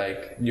understand,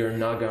 like, you're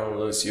not gonna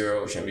lose your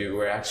ocean view,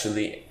 we're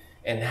actually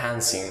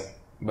enhancing,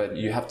 but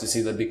you have to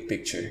see the big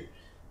picture.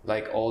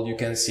 Like, all you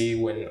can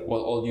see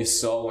all you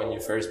saw when you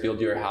first built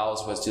your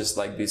house was just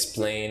like this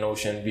plain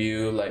ocean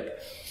view. Like,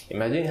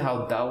 imagine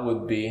how that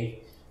would be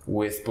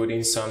with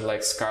putting some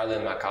like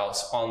scarlet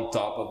macaws on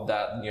top of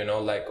that,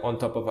 like on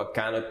top of a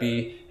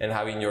canopy, and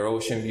having your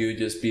ocean view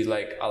just be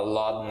like a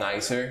lot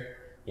nicer,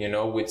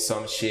 with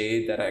some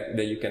shade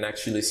that you can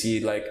actually see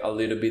like a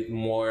little bit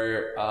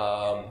more,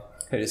 how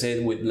do you say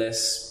it, with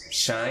less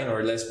shine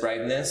or less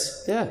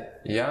brightness.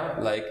 Yeah,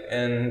 like,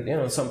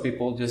 and some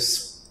people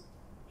just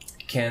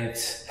can't.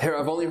 Here,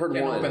 I've only heard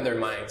one. Open their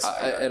minds.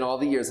 In all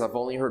the years, I've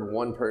only heard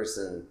one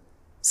person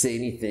say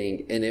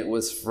anything, and it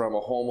was from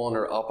a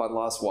homeowner up on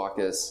Las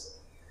Huacas.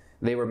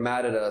 They were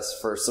mad at us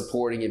for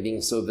supporting it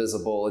being so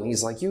visible, and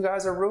he's like, "You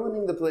guys are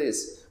ruining the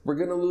place. We're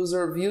gonna lose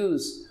our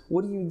views.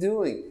 What are you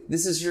doing?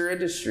 This is your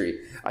industry.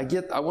 I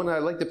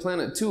like the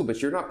planet too,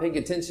 but you're not paying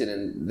attention."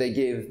 And they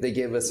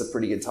gave us a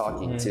pretty good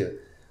talking too.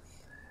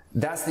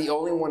 That's the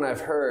only one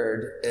I've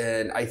heard,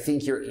 and I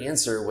think your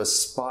answer was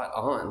spot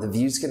on. The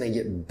view's going to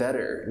get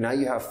better. Now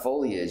you have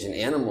foliage and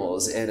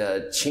animals and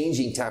a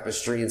changing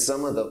tapestry, and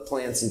some of the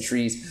plants and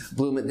trees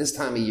bloom at this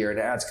time of year, and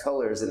it adds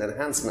colors and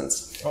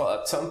enhancements. Well,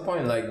 at some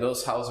point, like,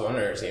 those house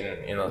owners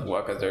in Las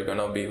Huacas, they're going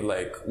to be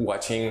like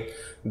watching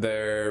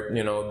their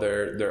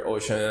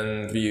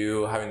ocean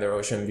view, having their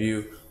ocean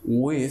view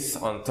with,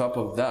 on top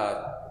of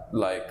that,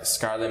 like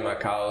scarlet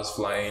macaws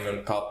flying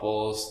on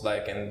couples,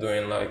 like, and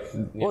doing like,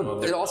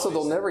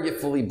 they'll never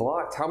get fully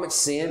blocked. How much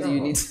sand do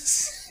you need to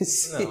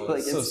see? No,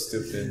 like, it's so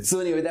stupid. So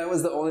anyway, that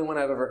was the only one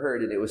I've ever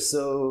heard, and it was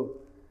so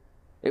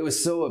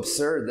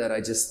absurd that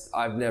I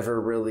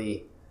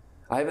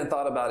haven't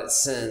thought about it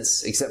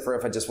since, except for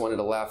if I just wanted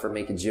to laugh or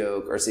make a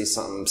joke or say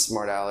something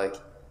smart aleck.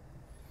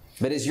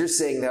 But as you're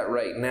saying that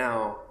right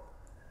now,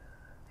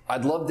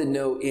 I'd love to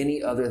know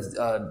any other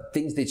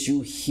things that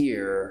you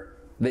hear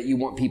that you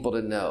want people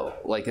to know,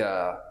 like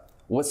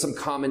what's some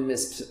common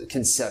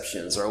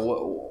misconceptions, or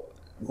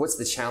what's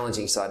the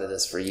challenging side of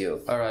this for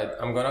you? All right,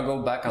 I'm gonna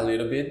go back a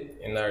little bit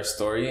in our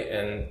story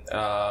and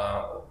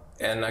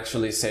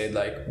actually say,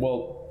 like,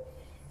 well,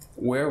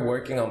 we're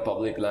working on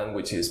public land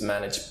which is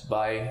managed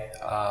by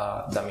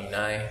the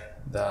MINAI,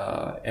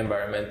 the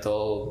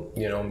environmental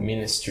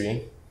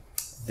ministry.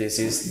 This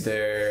is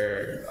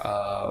their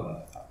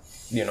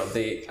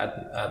they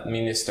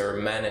administer,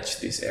 manage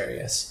these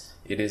areas.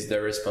 It is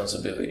their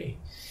responsibility.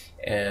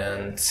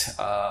 And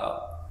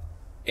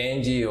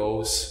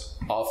NGOs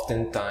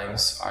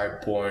oftentimes are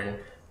born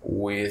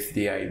with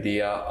the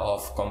idea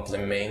of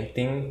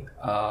complementing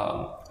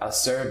a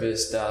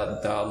service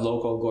that the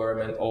local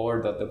government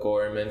or that the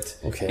government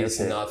is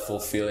not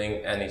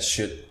fulfilling, and it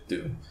should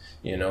do,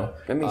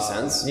 That makes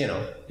sense.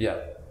 Yeah.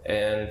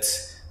 And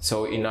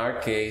so in our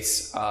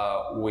case,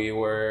 we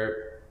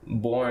were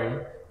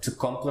born to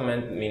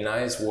complement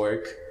MINAI's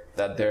work,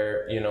 that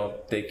they're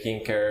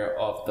taking care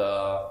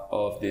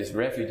of these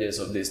refuges,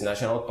 of these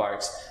national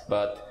parks,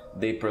 but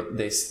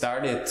they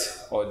started,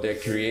 or they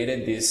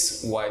created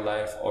these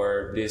wildlife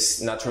or these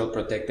natural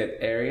protected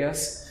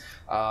areas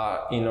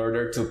in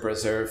order to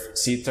preserve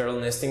sea turtle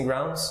nesting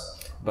grounds,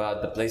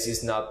 but the place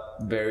is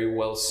not very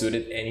well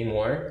suited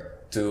anymore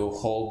to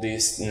hold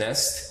this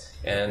nest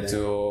and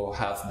to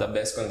have the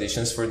best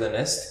conditions for the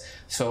nest.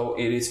 So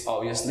it is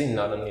obviously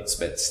not in its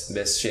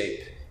best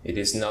shape. It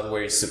is not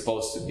where it's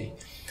supposed to be.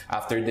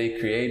 After they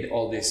create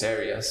all these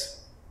areas,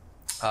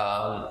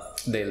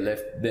 they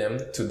left them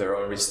to their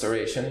own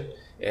restoration,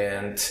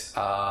 and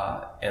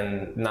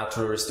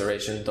natural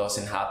restoration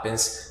doesn't happen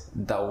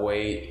the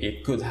way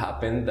it could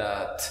happen.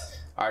 That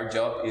our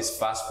job is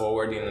fast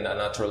forwarding the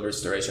natural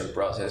restoration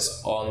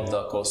process on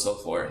the coastal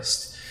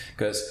forest.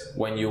 Because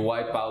when you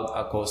wipe out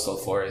a coastal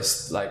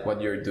forest, like,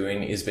 what you're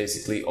doing is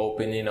basically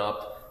opening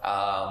up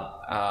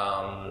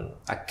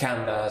a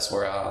canvas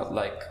or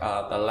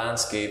a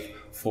landscape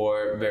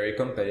for very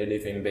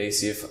competitive,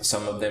 invasive,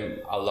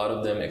 a lot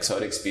of them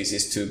exotic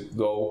species to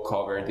go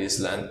cover this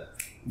land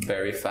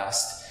very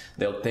fast.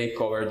 They'll take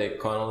cover, they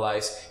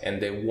colonize,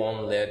 and they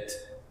won't let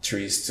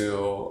trees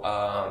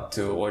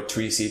or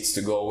tree seeds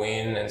to go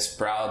in and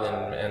sprout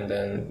and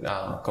then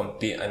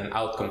compete and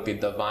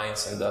outcompete the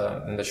vines and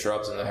the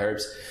shrubs and the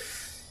herbs,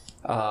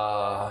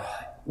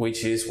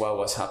 which is what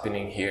was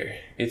happening here.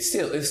 It's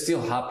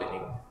still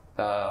happening.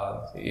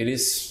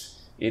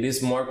 It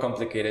is more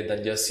complicated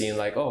than just seeing,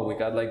 like, oh, we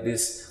got like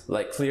this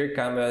like clear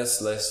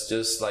canvas, let's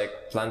just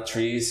like plant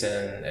trees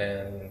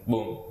and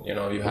boom,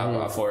 you have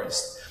a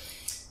forest.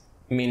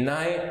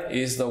 Minai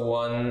is the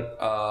one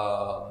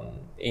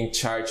in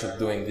charge of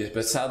doing this,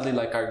 but sadly,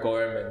 like, our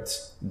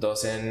government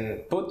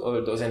doesn't put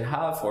or doesn't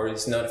have or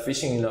is not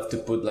efficient enough to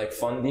put like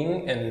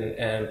funding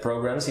and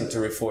programs into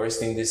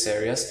reforesting these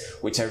areas,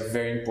 which are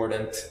very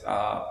important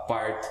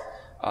part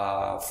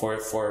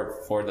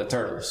for the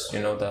turtles. You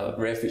know, the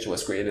refuge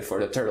was created for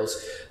the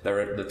turtles.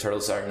 The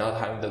turtles are not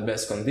having the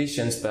best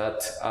conditions,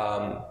 but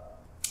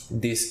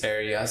these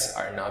areas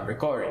are not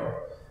recovering.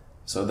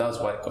 So that's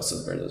why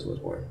Costas Verdes was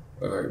born.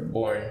 We were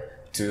born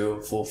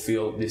to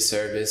fulfill this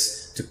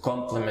service, to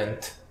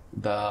complement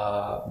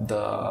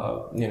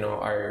you know,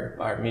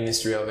 our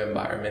Ministry of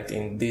Environment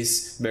in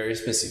this very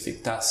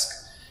specific task.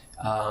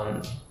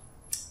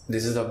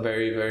 This is a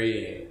very,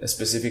 very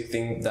specific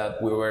thing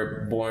that we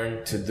were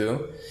born to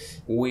do.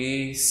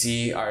 We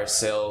see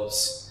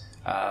ourselves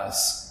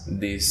as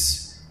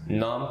this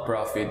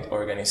non-profit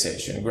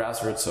organization,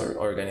 grassroots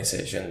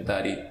organization,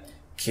 that it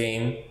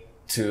came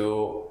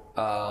to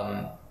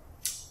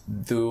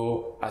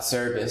do a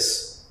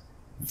service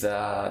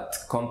that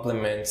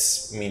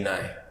complements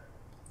Minai.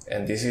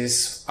 And this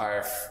is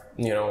our,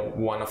 you know,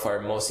 one of our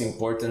most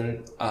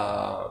important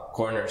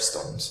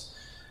cornerstones.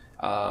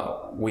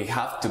 We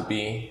have to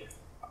be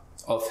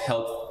of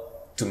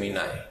help to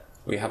Minai.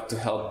 We have to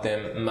help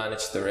them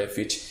manage the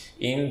refuge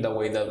in the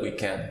way that we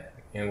can,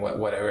 in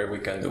whatever we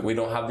can do. We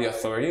don't have the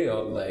authority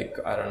of, like,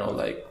 I don't know,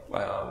 like,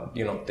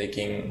 you know,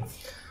 taking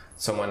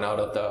someone out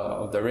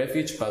of the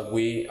refuge, but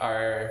we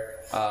are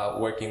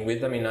working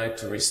with the Minai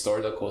to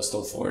restore the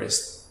coastal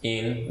forest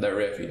in the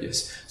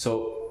refuges.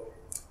 So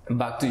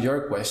back to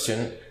your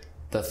question,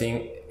 the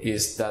thing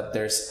is that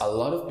there's a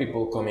lot of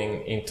people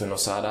coming into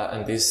Nosara,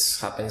 and this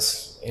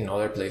happens in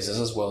other places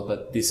as well,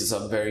 but this is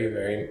a very,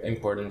 very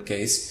important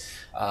case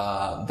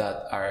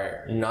that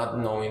are not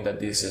knowing that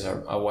this is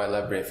a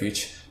wildlife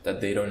refuge,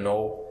 that they don't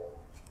know,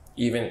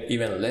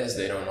 even less,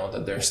 they don't know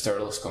that there's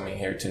turtles coming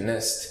here to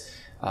nest.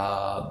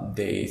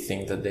 They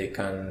think that they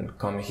can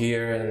come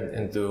here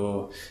and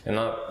do, and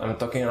I'm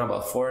talking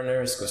about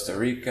foreigners, Costa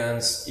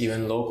Ricans,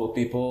 even local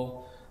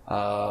people,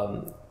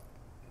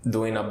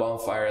 doing a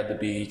bonfire at the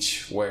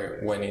beach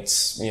when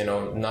it's, you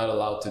know, not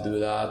allowed to do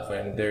that,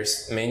 when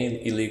there's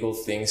many illegal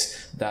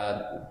things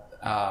that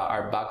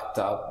are backed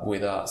up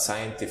with a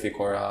scientific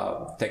or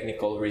a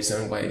technical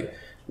reason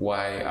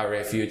why a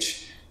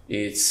refuge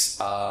it's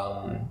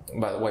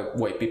but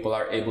why people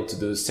are able to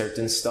do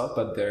certain stuff,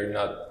 but they're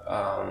not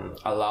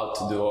allowed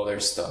to do other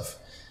stuff,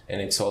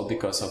 and it's all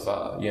because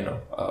of you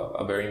know,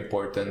 a very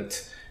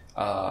important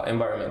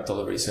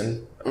environmental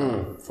reason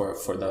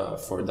for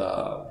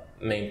the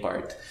main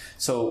part.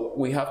 So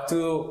we have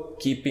to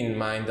keep in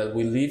mind that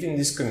we live in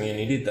this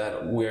community,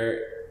 that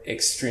we're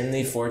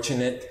extremely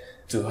fortunate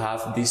to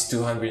have these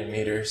 200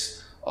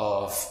 meters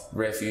of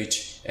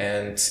refuge,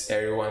 and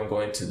everyone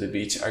going to the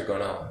beach are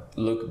gonna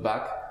look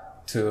back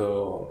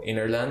to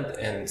Innerland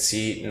and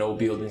see no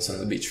buildings on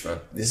the beachfront.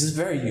 This is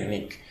very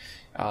unique.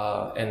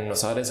 And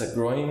Nosara is a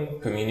growing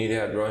community,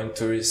 a growing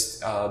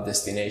tourist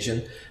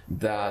destination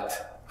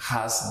that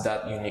has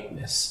that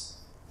uniqueness.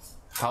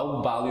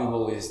 How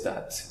valuable is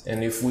that?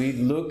 And if we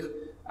look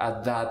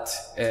at that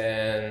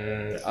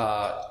and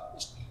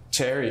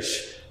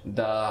cherish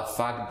the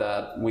fact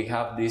that we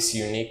have this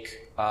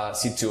unique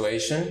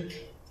situation,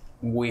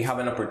 we have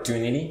an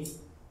opportunity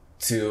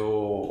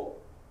to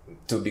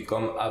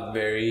become a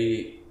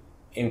very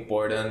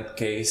important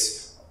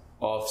case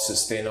of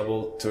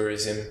sustainable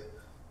tourism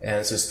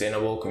and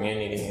sustainable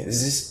community.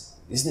 This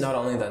is not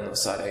only that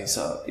Nosara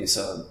is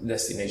a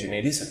destination,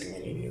 it is a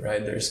community,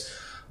 right? There's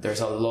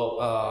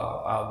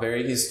a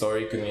very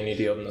historic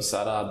community of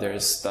Nosara.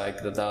 There's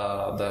like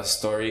the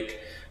historic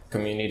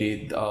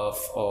community of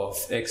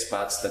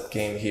expats that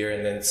came here,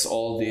 and then it's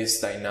all this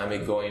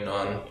dynamic going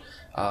on.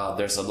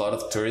 There's a lot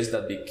of tourists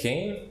that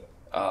became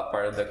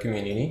part of the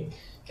community,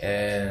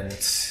 and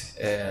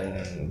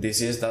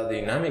this is the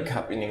dynamic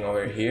happening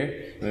over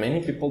here.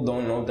 Many people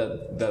don't know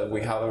that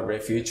we have a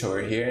refuge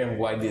over here and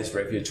why this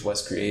refuge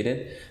was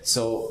created.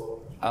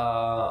 So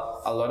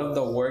a lot of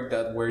the work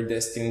that we're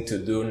destined to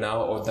do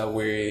now, or that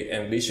we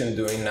envision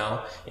doing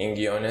now in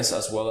Guiones,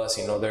 as well as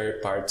in other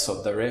parts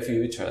of the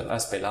refuge,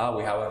 as Pelada,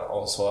 we have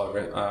also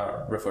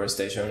a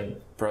reforestation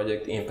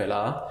project in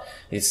Pelada.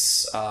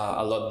 It's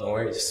a lot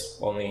newer, it's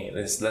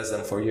less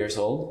than 4 years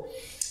old.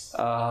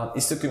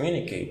 Is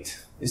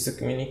to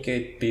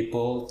communicate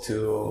people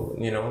to,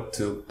 you know,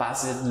 to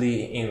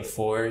passively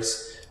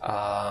enforce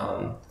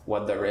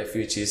what the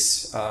refuge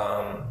is,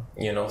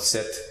 you know,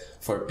 set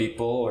for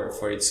people or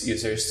for its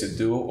users to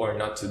do or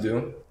not to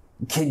do.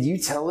 Can you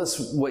tell us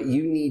what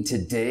you need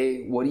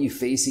today? What are you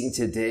facing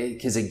today?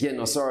 Because again,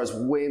 Nosara is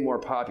way more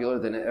popular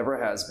than it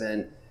ever has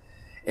been.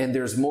 And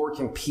there's more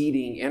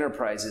competing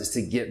enterprises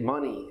to get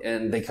money.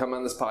 And they come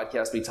on this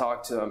podcast, we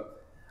talk to them.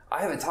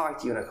 I haven't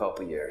talked to you in a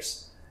couple of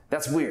years.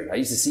 That's weird. I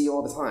used to see you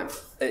all the time.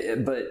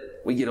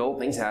 But we get old,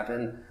 things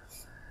happen.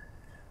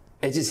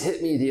 It just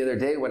hit me the other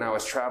day when I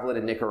was traveling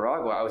in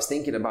Nicaragua. I was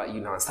thinking about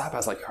you nonstop. I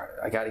was like,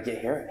 I got to get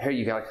here. Here,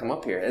 you got to come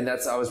up here. And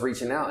I was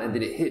reaching out, and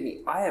then it hit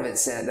me. I haven't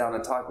sat down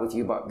and talked with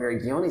you about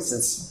BarriGuiones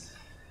since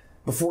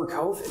before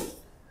COVID.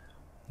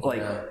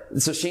 Like,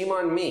 so shame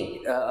on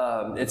me.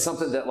 It's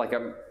something that like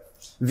I'm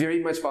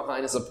very much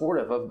behind and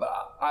supportive of,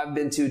 but I've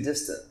been too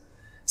distant.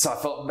 So I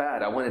felt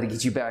bad. I wanted to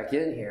get you back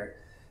in here.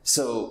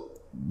 So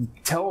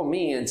tell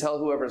me and tell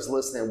whoever's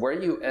listening, where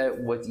are you at?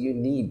 What do you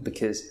need?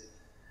 Because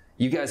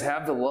you guys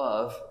have the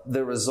love.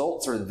 The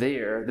results are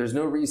there. There's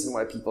no reason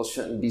why people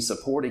shouldn't be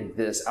supporting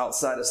this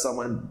outside of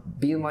someone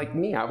being like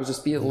me. I was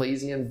just being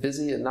lazy and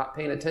busy and not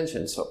paying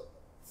attention. So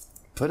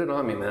put it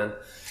on me, man.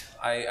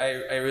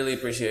 I really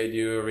appreciate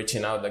you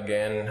reaching out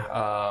again.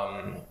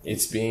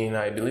 It's been,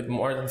 I believe,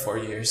 more than 4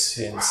 years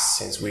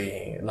since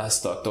we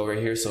last talked over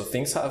here. So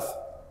things have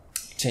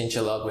changed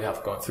a lot. We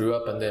have gone through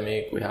a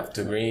pandemic. We have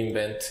to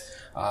reinvent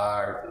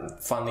our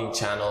funding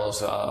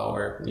channels,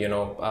 or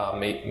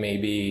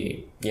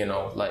maybe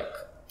like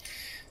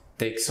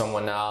take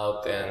someone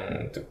out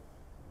and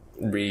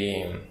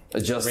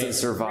adjust and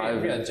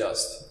survive.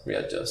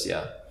 Readjust.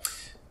 Yeah,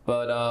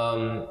 but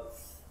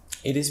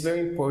it is very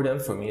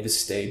important for me to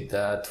state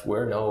that we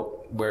are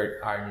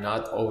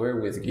not over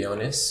with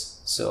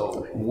Guiones.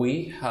 So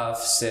we have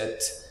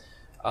set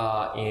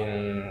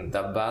in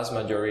the vast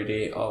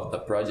majority of the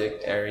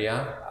project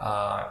area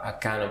a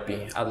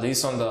canopy. At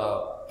least on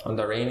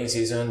the rainy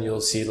season,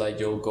 you'll see like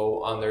you'll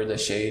go under the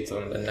shade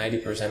on the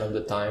 90% of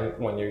the time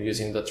when you're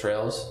using the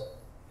trails.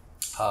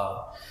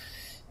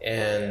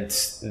 And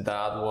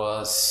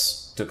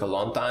that took a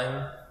long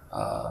time.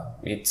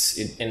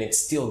 It's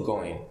still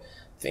going.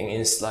 Thing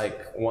is,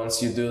 like,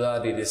 once you do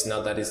that, it is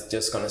not that it's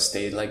just gonna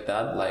stay like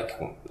that. Like,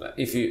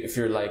 if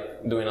you're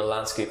like doing a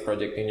landscape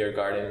project in your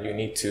garden, you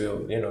need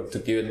to to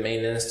give it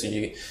maintenance.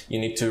 You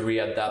need to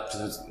readapt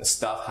to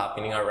stuff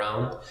happening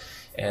around,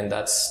 and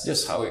that's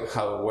just how it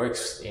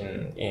works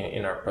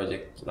in our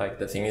project. Like,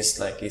 the thing is,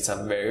 like, it's a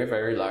very,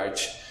 very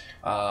large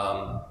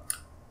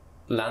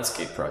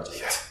landscape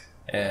project.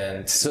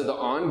 And so the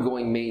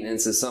ongoing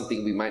maintenance is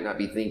something we might not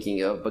be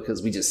thinking of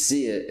because we just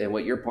see it, and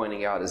what you're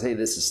pointing out is, hey,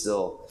 this is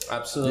still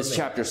this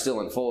chapter's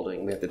still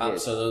unfolding. We have to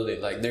absolutely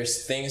like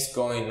there's things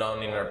going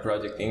on in our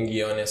project in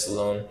Guiones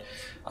alone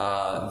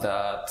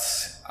that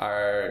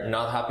are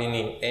not happening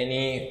in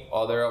any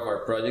other of our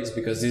projects,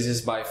 because this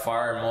is by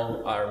far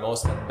our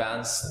most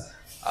advanced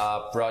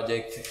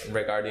project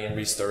regarding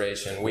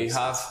restoration. We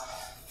have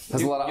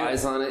has a lot of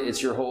eyes on it.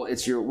 It's your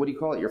what do you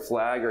call it? Your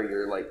flag or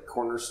your like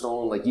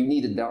cornerstone? Like, you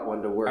needed that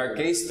one to work. Our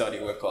case study,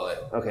 we call it.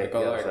 Okay. We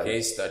call it our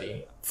case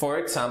study. For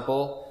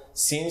example,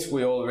 since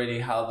we already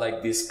have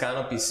like this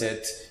canopy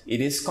set,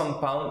 it is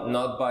compound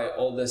not by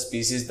all the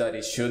species that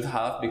it should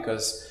have,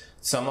 because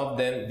some of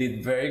them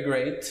did very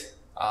great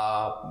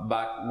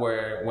back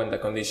when the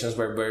conditions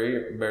were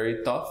very,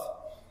 very tough,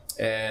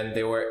 and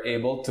they were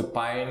able to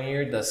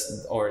pioneer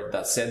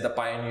set the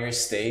pioneer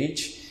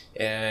stage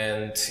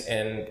and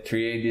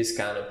create this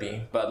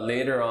canopy. But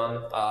later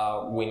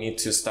on, we need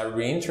to start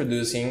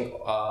reintroducing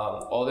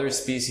other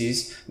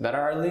species that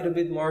are a little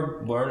bit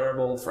more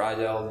vulnerable,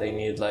 fragile. They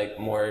need like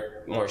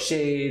more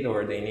shade,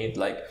 or they need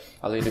like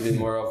a little bit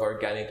more of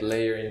organic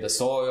layer in the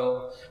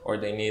soil, or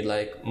they need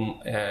like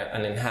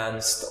an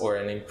enhanced or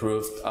an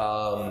improved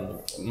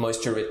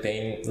moisture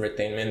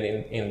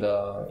retainment in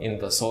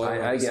the soil.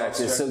 I got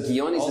you. So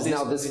Guiones is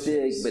now this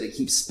big, but it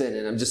keeps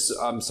spinning.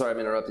 I'm sorry I'm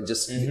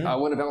interrupting. I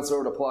want to bounce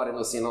over to Plot and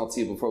Oceanal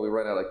too before we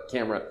run out of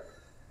camera.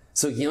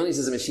 So Guiones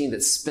is a machine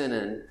that's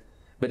spinning,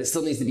 but it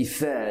still needs to be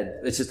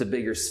fed. It's just a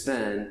bigger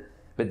spin.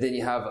 But then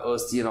you have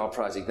Oceanal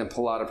project, then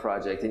Palata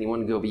project, and you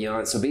want to go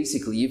beyond. So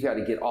basically, you've got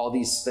to get all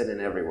these spinning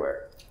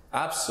everywhere.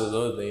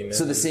 Absolutely, man.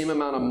 So the same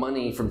amount of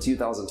money from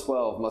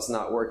 2012 must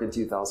not work in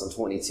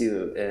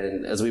 2022.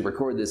 And as we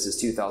record this, is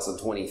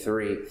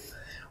 2023.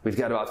 We've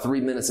got about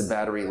 3 minutes of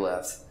battery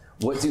left.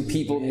 What do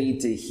people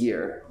need to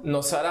hear?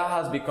 Nosara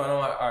has become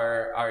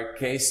our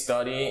case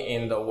study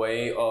in the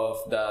way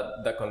of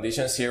that the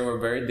conditions here were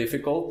very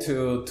difficult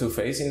to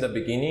face in the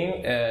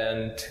beginning,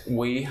 and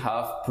we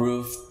have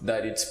proved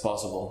that it's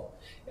possible.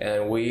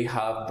 And we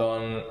have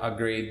done a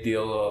great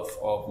deal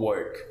of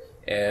work.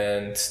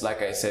 And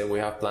like I said, we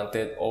have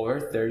planted over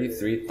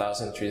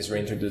 33,000 trees,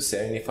 reintroduced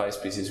 75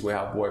 species. We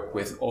have worked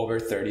with over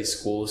 30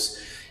 schools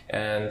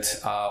and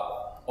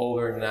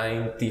over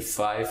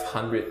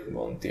 9,500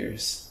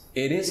 volunteers.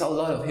 It is a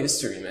lot of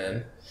history,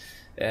 man.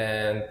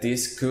 And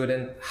this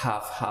couldn't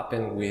have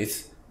happened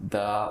with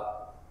the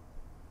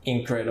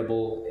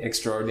incredible,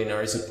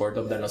 extraordinary support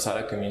of the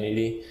Nosara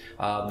community,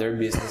 their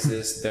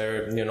businesses,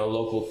 their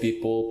local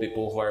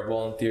people who are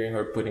volunteering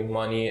or putting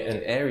money,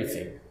 and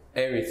everything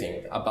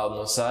about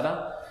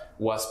Nosara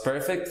was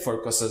perfect for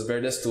Costas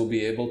Verdes to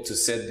be able to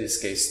set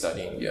this case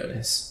study in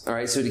Guiones. All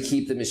right, so to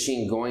keep the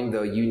machine going,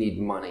 though, you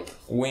need money.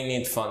 We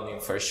need funding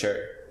for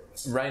sure.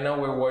 Right now,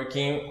 we're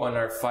working on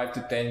our 5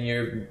 to 10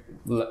 year,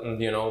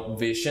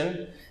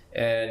 vision,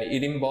 and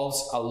it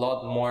involves a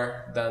lot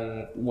more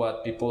than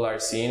what people are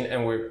seeing,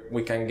 and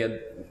we can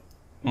get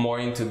more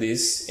into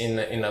this in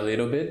a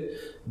little bit.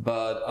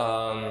 But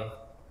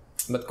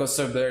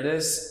Costas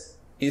Verdes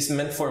is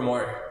meant for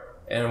more.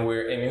 and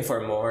we're aiming for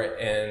more.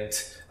 And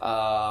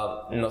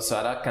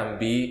Nosara can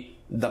be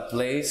the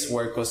place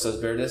where Costas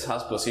Verdes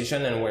has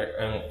position and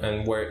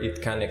where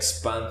it can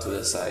expand to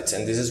the sites.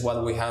 And this is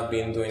what we have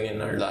been doing in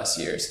our last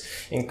years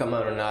in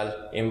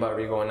Camaronal, in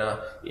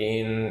Barrigona,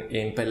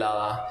 in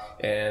Pelada.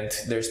 And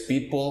there's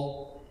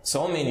people,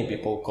 so many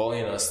people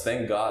calling us,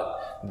 thank God,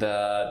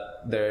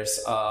 that there's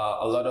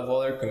a lot of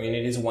other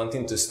communities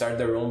wanting to start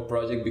their own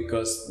project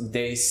because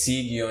they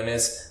see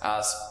Guiones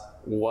as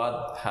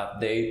what have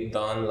they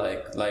done,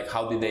 like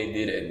how did they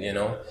did it, you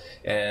know?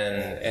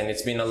 And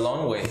it's been a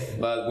long way,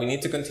 but we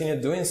need to continue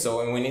doing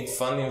so, and we need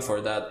funding for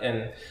that.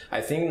 And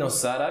I think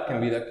Nosara can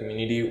be the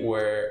community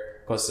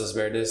where Costas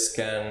Verdes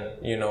can,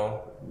 you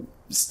know,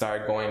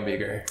 start going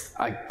bigger.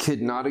 I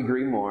could not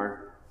agree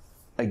more.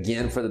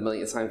 Again, for the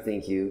millionth time,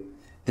 thank you.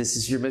 This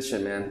is your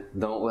mission, man.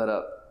 Don't let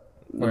up.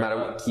 No matter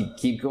what,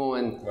 keep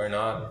going. We're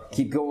not.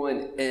 Keep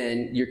going,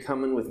 and you're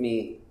coming with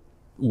me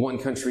one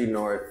country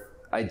north.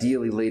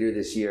 Ideally later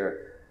this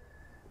year.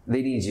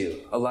 They need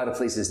you. A lot of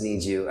places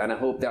need you, and I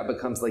hope that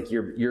becomes like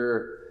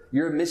you're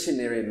a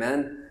missionary,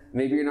 man.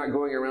 Maybe you're not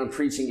going around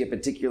preaching a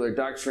particular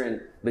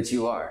doctrine, but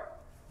you are.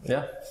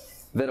 Yeah.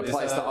 That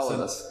applies to all of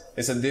us.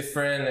 It's a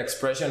different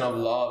expression of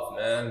love,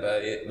 man,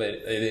 but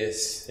it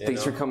is.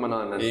 Thanks for coming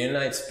on, man. It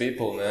unites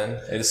people, man.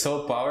 It's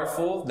so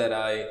powerful that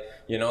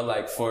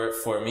like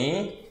for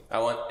me, I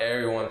want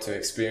everyone to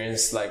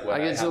experience like what I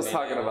get chills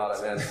talking about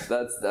it, man.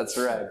 That's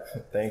right.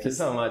 Thank you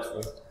so much.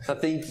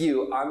 Thank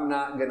you. I'm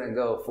not gonna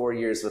go 4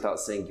 years without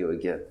seeing you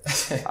again.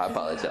 I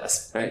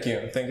apologize. Thank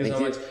you so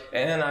much.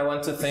 And I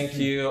want to thank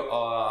you,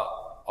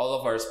 all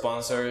of our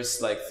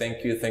sponsors. Like,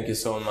 thank you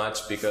so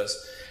much, because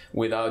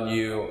without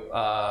you,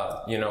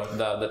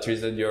 the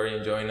trees that you're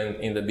enjoying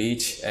in the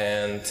beach,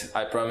 and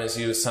I promise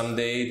you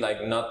someday,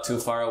 like not too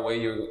far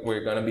away,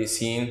 we're gonna be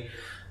seeing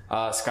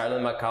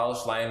scarlet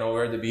macaws flying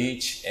over the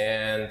beach,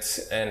 and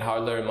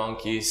hardler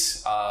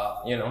monkeys,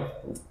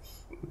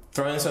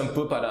 throwing some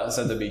poop at us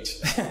at the beach.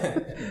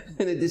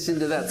 In addition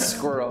to that,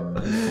 squirrel.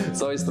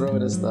 It's always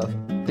throwing us stuff.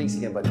 Thanks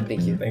again, buddy.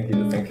 Thank you.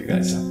 Thank you,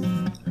 guys.